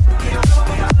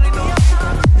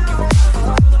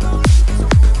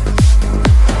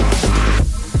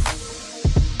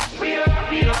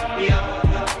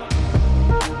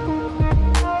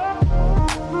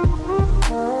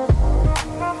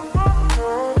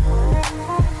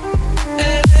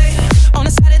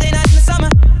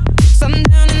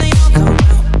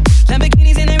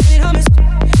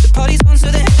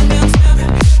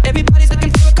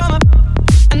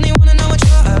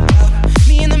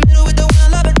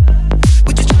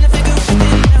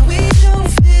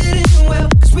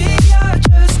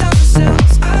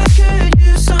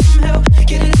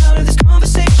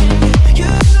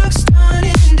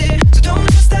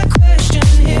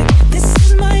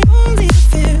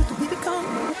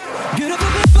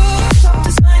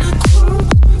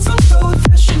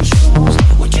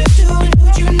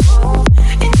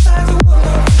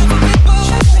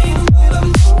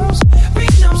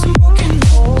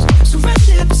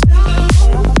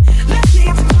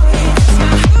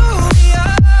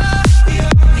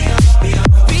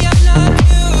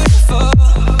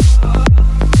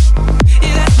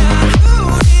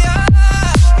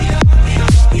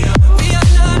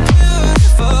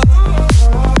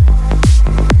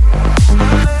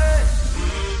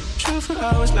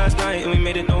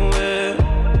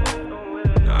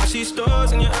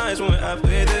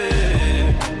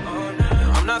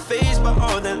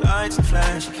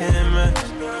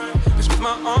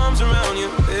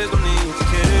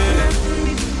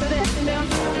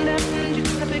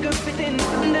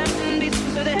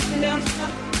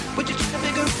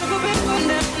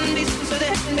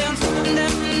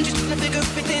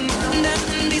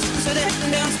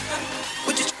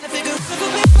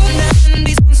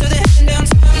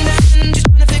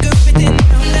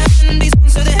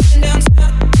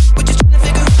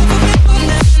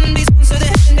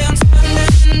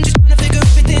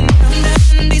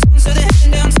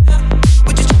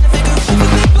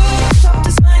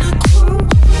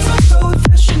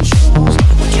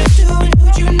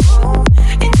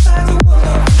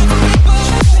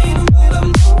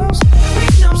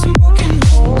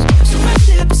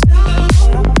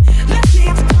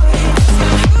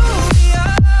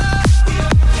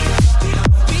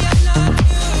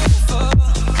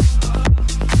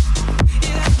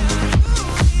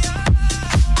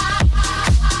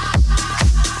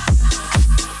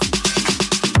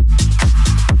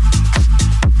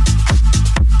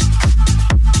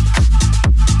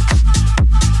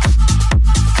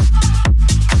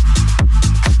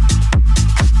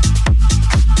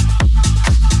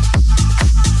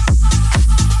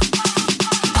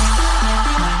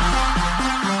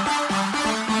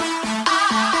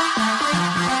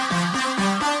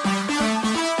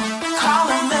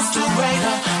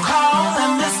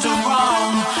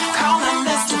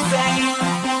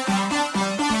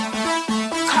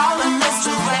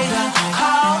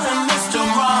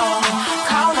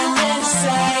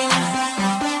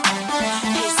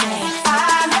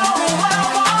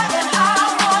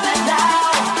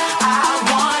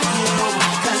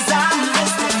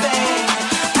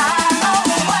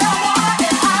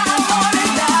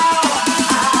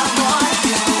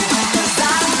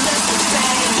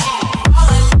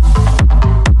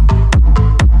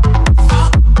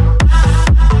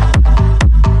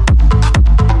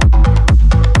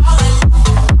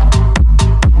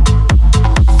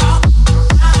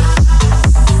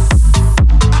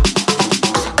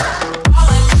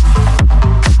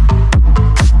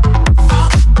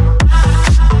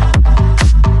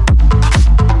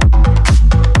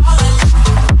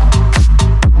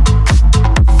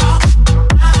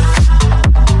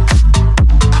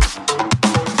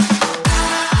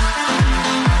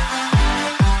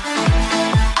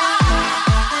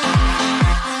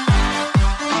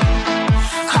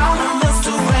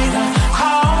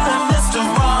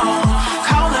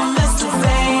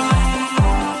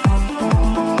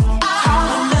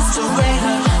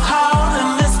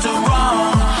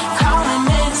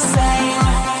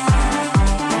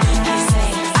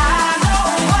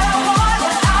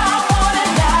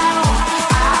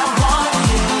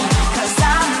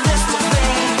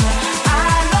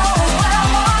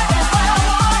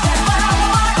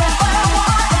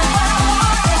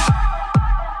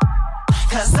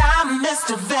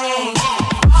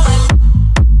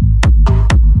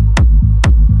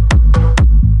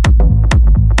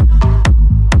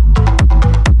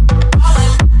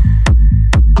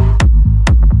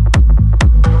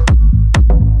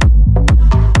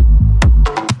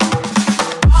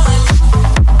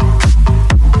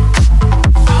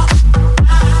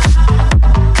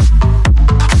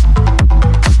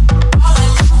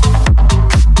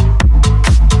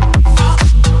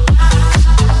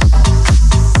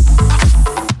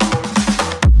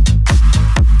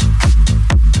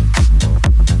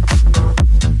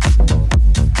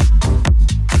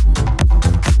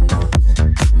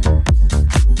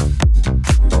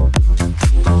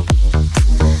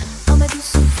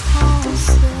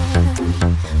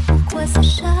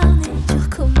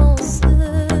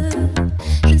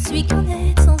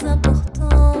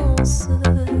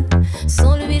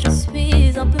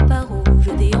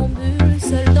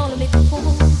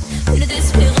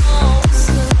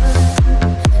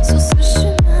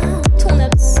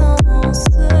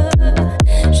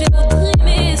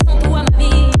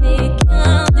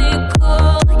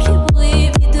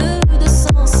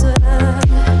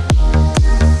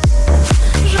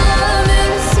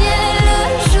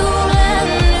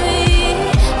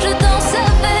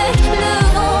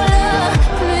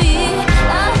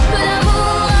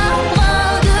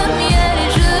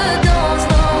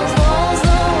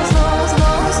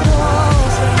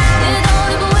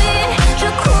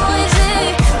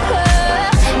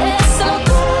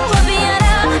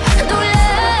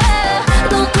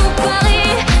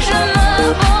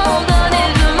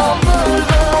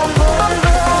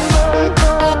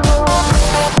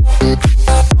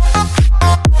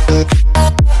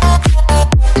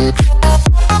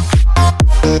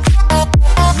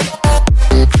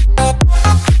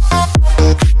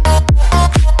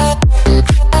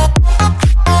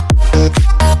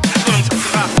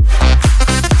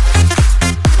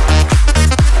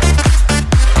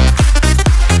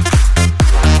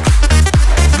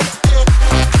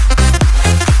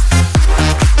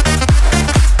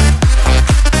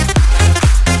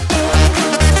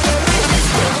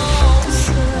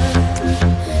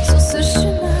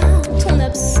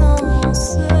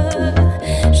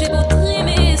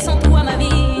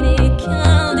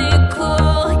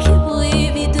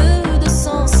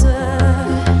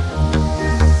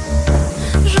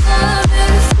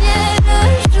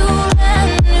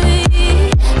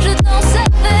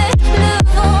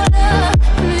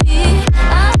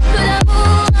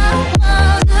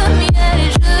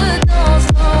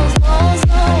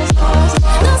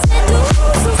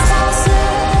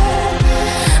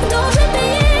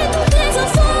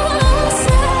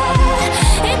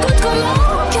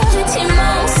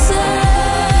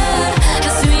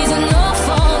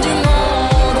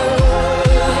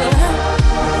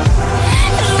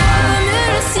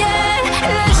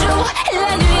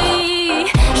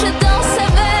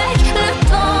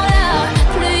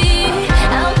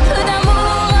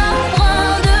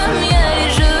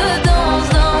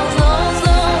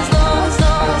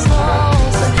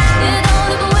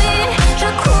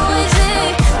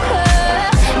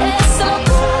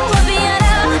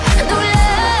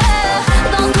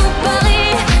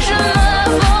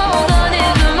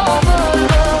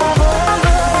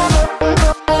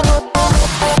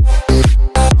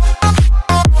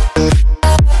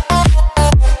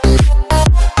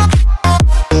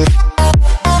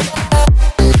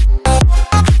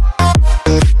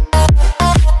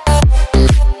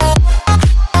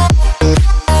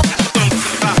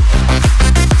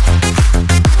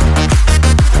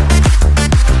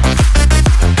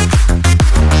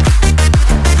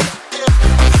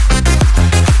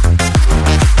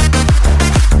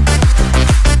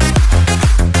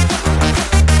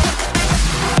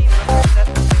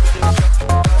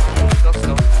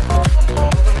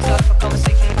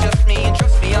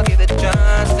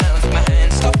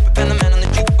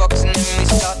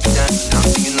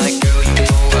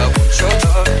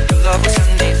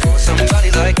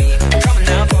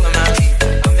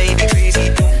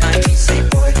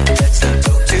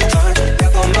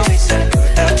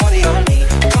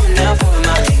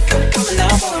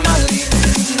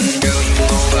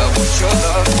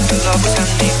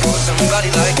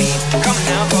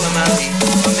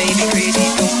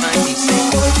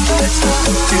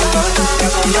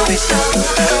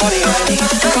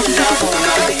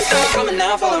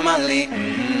 now, follow my lead.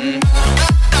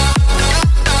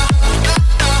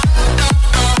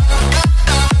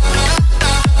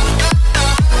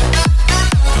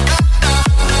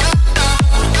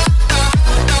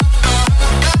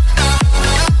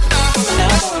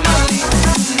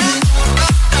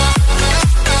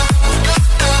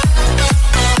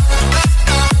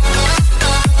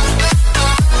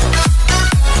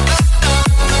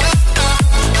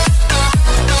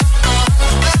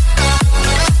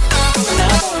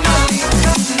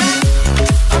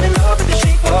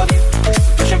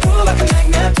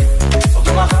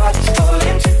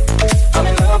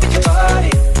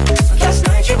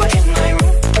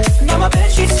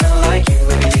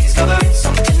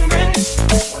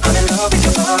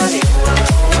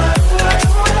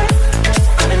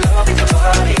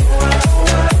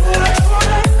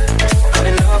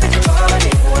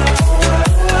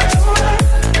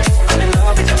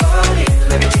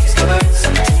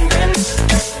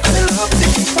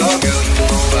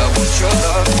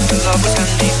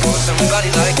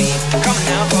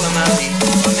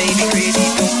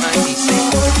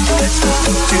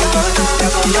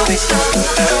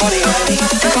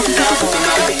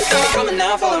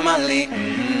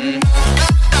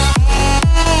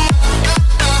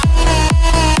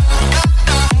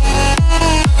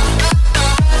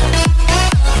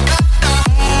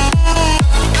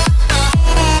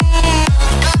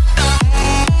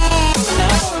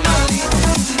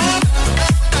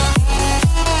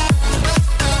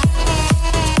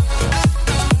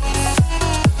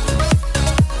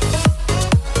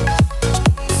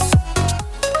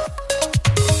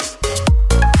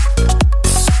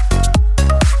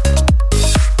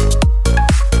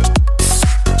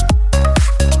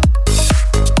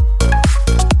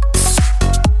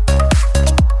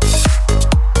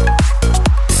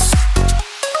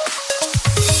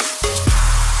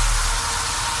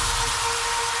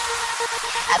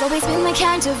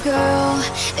 Of girl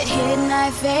that hid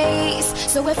my face,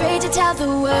 so afraid to tell the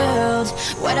world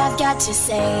what I've got to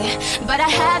say. But I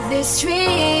have this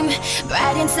dream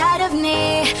right inside of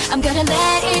me. I'm gonna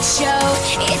let it show.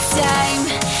 It's time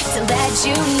to let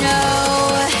you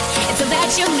know, to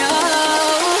let you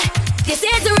know. This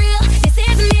is real, this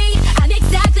is me. I'm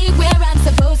exactly where I'm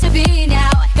supposed to be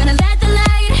now. Gonna let the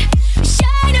light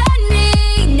shine on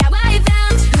me. Now I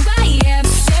found who I am.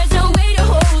 There's no way to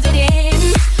hold it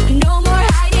in. No more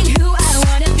hiding who I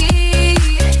wanna be.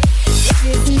 This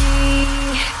is me.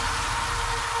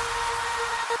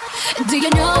 Do you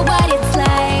know what it's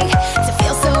like to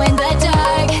feel so in the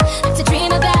dark? To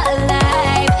dream about a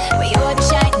life where you're the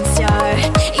shining star.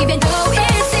 Even though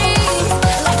it seems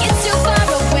like it's too far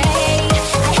away,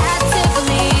 I have to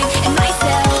believe in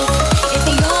myself. It's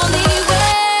the only way.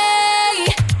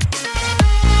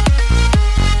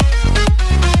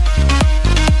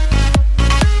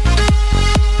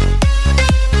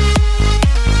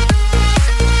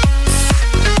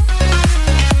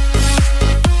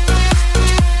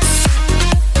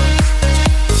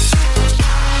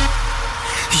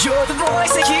 You're the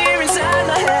voice I hear inside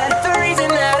my head. The reason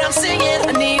that I'm singing,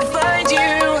 I need to find you.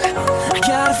 I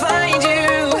gotta find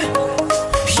you.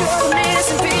 You're the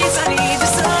missing piece. I need the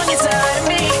song inside of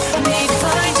me. I need to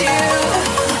find you.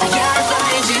 I gotta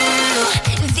find you.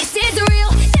 This is real,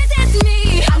 this is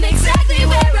me. I'm exactly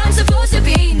where I'm supposed to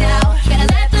be now. Gonna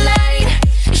let the light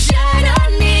shine on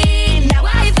me. Now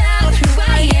I found who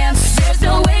I am. There's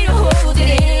no way to hold it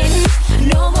in.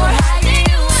 No more hiding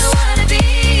who I wanna be.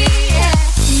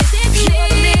 This is me. You're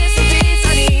the missing piece.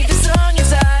 I need the song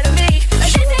inside of me.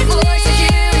 This is me.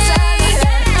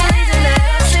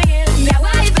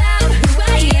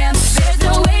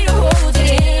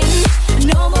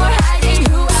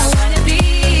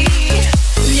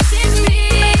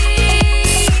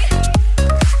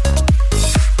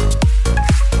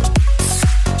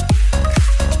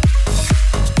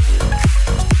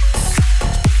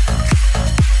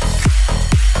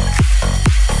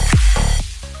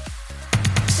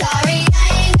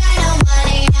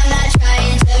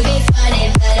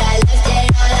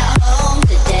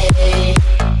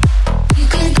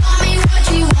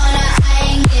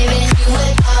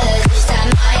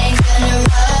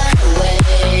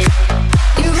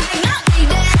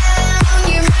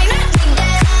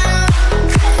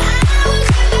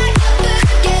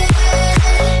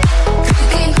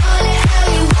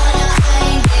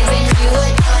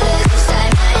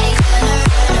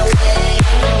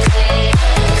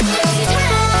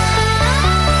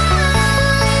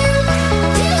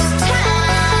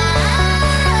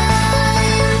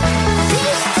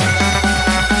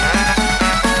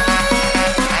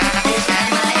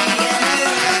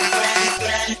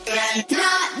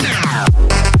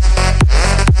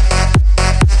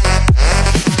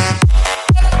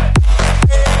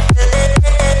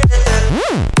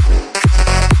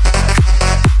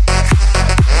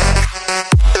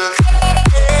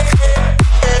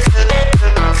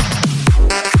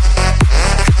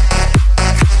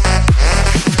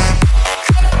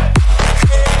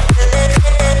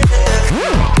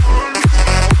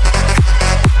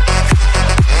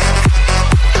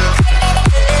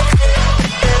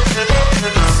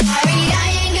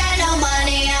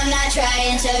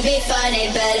 to be funny,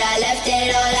 but I left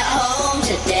it all at home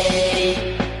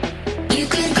today. You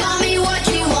can call me what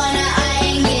you wanna, I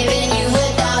ain't giving you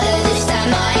 $1 this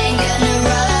time. I ain't gonna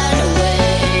run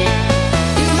away.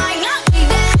 You might knock me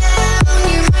down,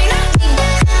 you might knock me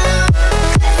down,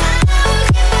 but I will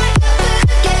get back up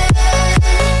again.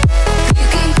 You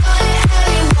can call it how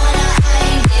you wanna, I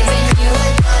ain't giving you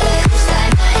 $1 this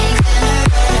time. I ain't gonna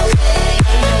run away.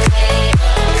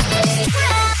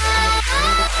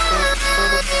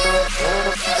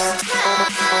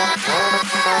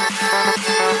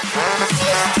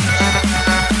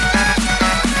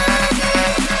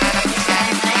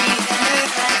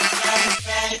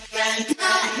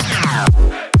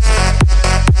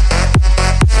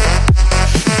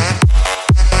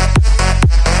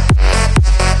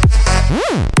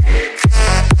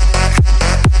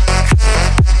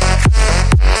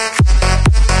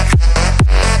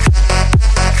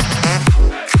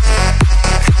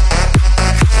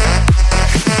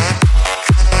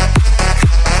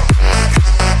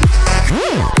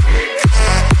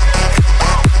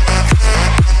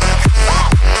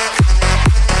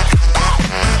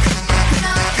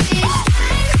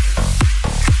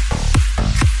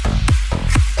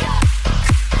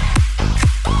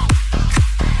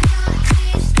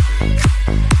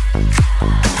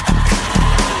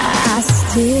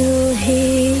 Still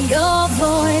hear your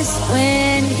voice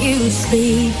when you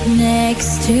sleep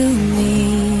next to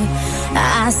me.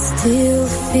 I still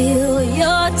feel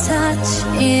your touch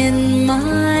in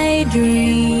my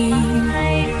dream.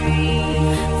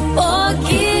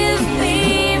 Forgive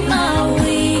me my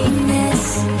weakness,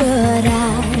 but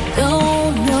I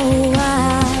don't know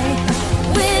why.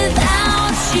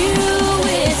 Without you,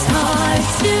 it's hard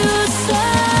to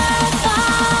survive.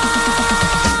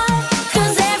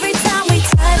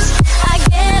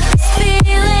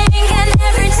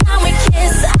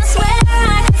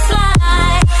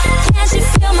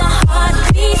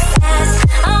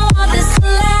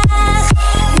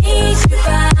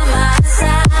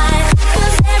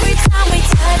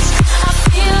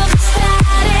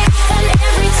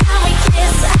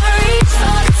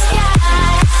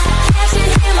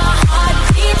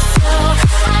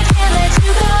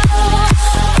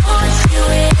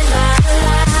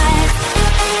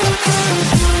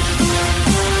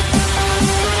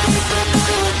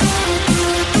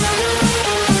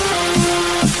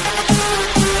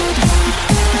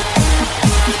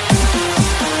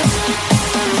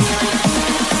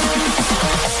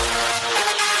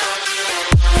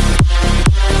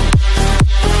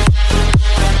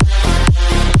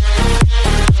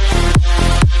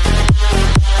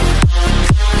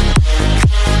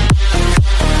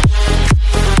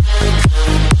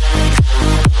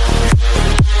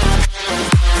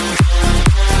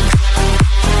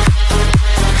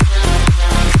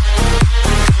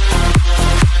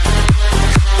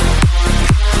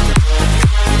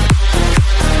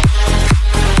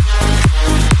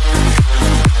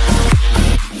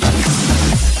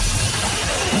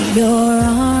 Your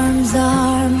arms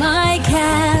are my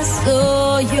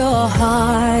castle, your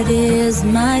heart is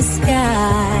my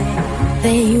sky.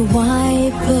 They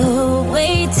wipe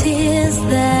away tears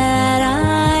that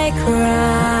I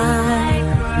cry.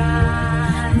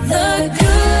 The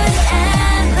good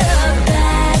and the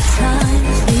bad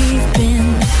times, we've been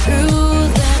through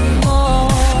them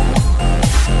all.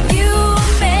 You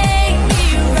make me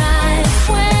rise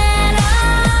when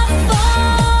I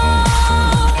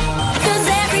fall. 'Cause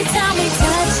every time we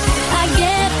touch, I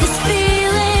get this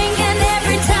feeling, and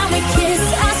every time we kiss,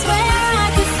 I swear I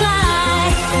could fly.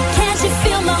 Can't you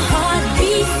feel my heart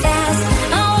beat fast?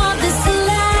 I want this to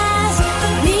last.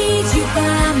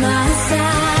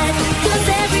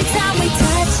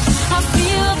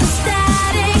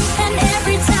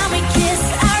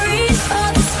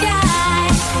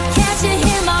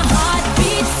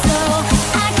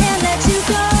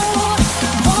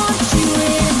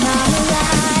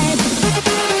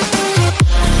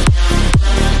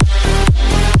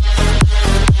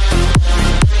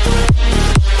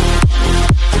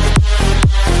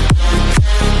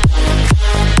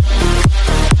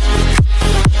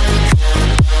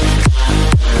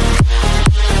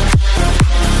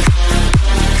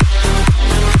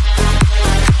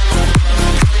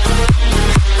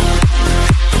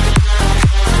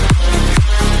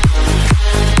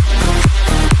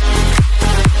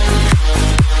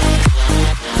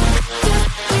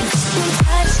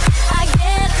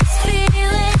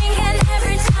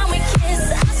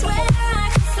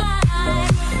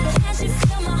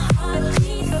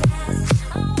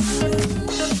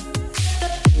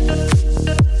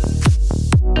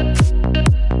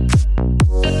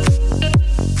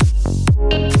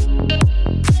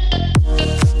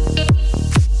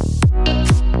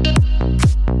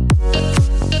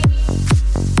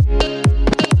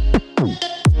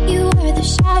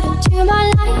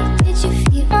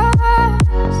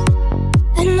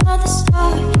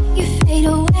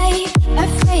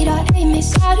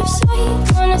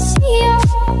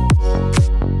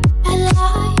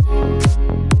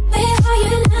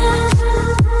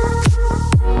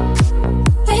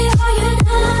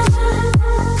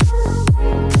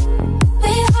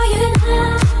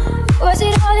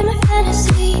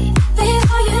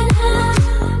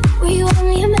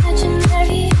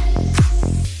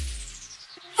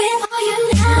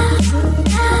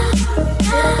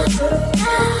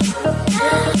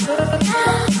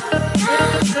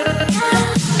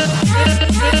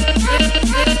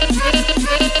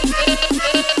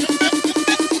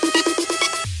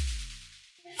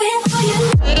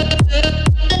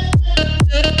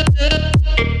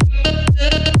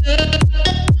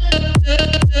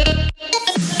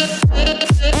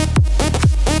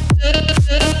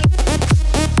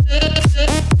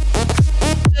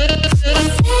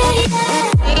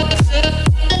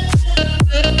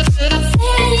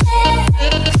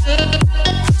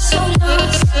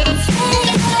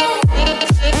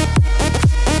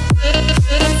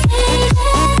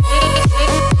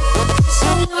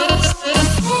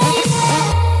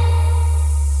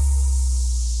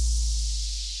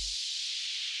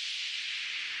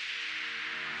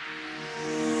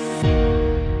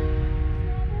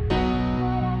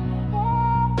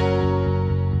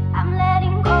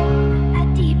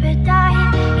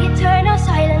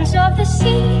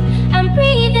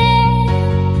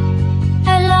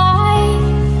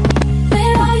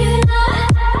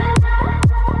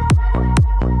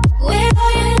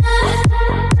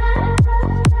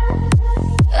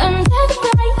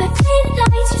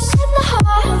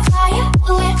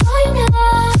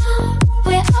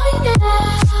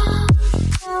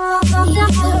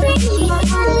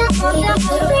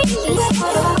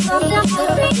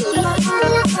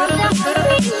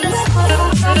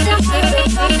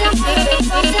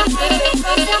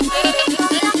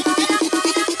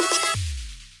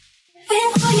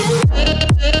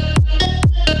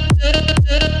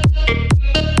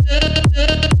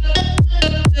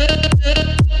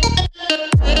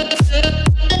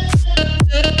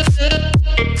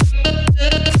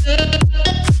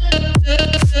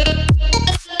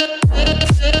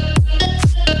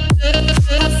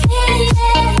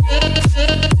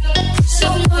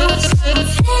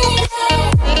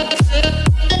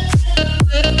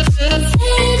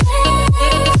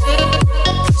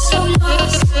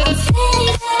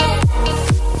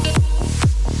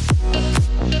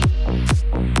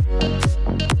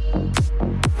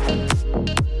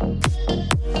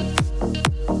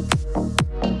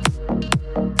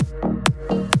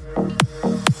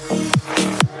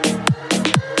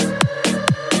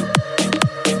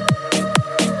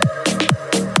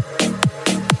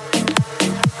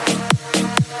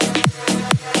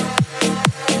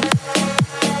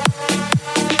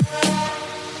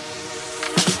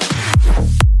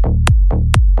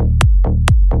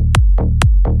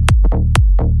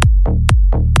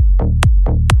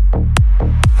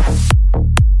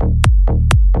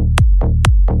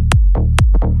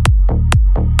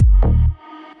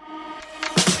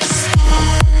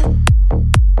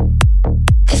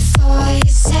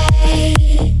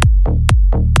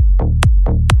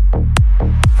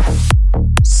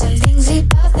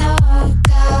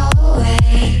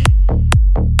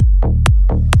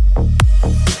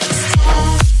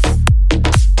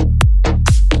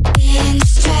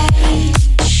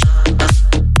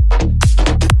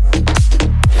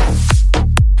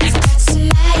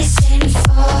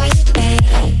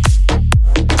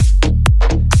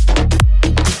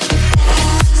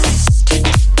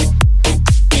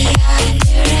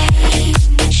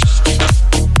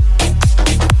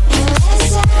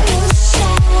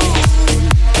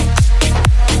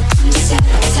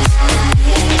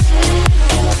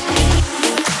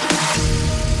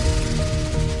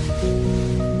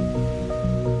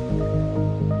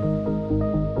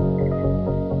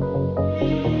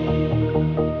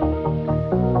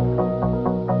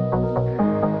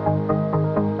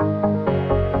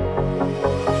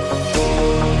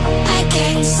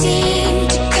 can't seem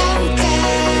to conquer,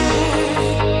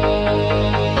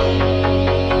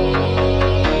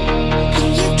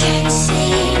 and you can't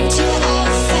seem to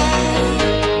offer,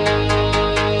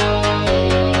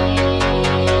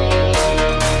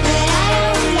 but I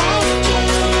don't like it.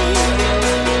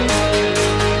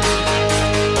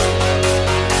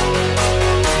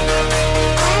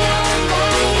 I don't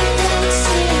like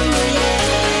dancing in the air.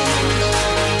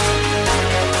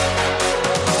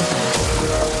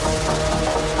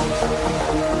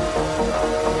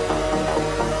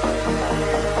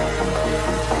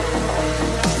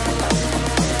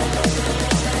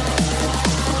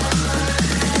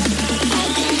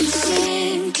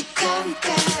 Seem to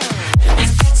conquer.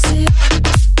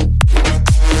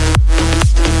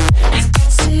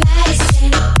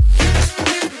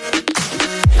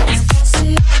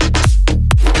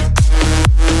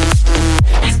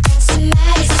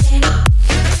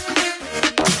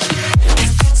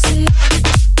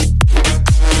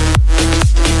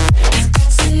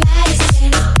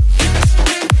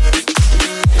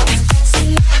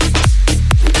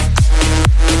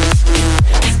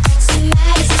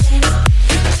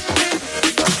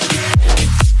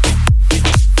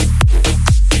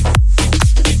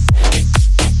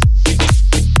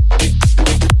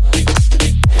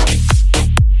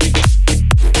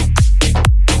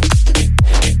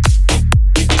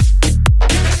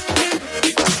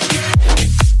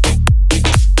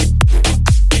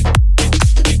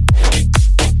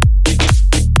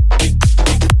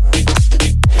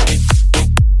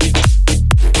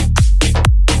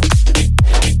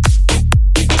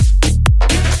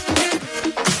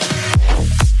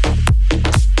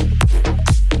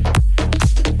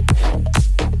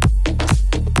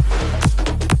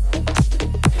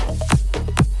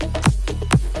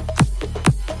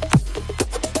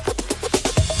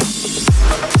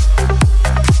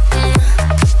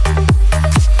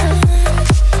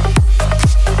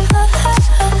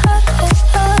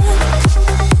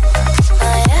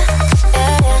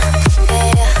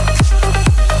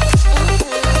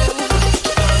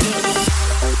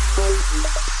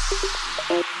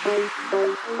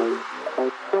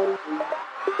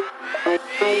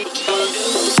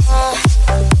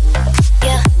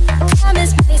 Yeah, I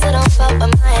miss me, so don't fuck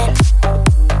with mine.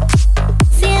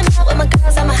 Seeing out with my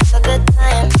girls, I'ma have a good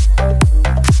time.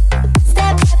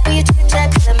 Step back when you check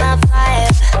to my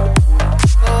vibe.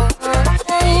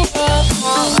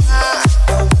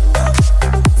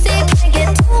 See, you can't get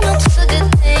too much of a good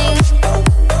thing.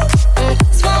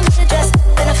 Just want me to dress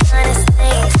up in the finest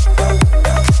things.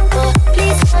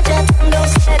 Please hold your tongue, don't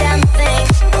say damn thing.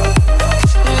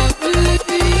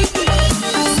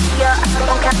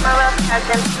 Camera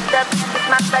present, the best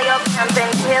master you're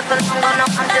camping. Here for long, no,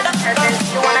 I'm just present.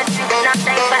 You wanna drink,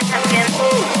 nothing but asking.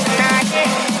 Nah, yeah.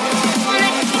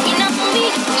 You know me,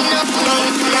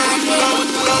 nah, yeah.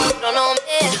 Don't know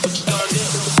me.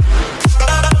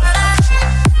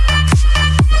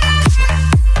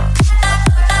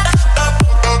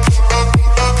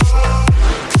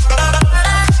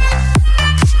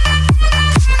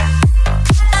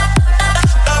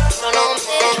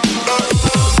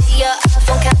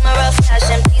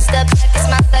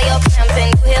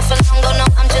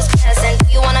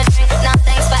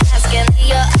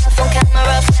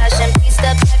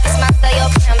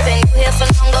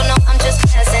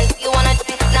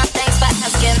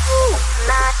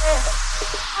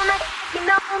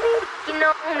 You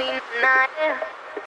know me, nah, yeah.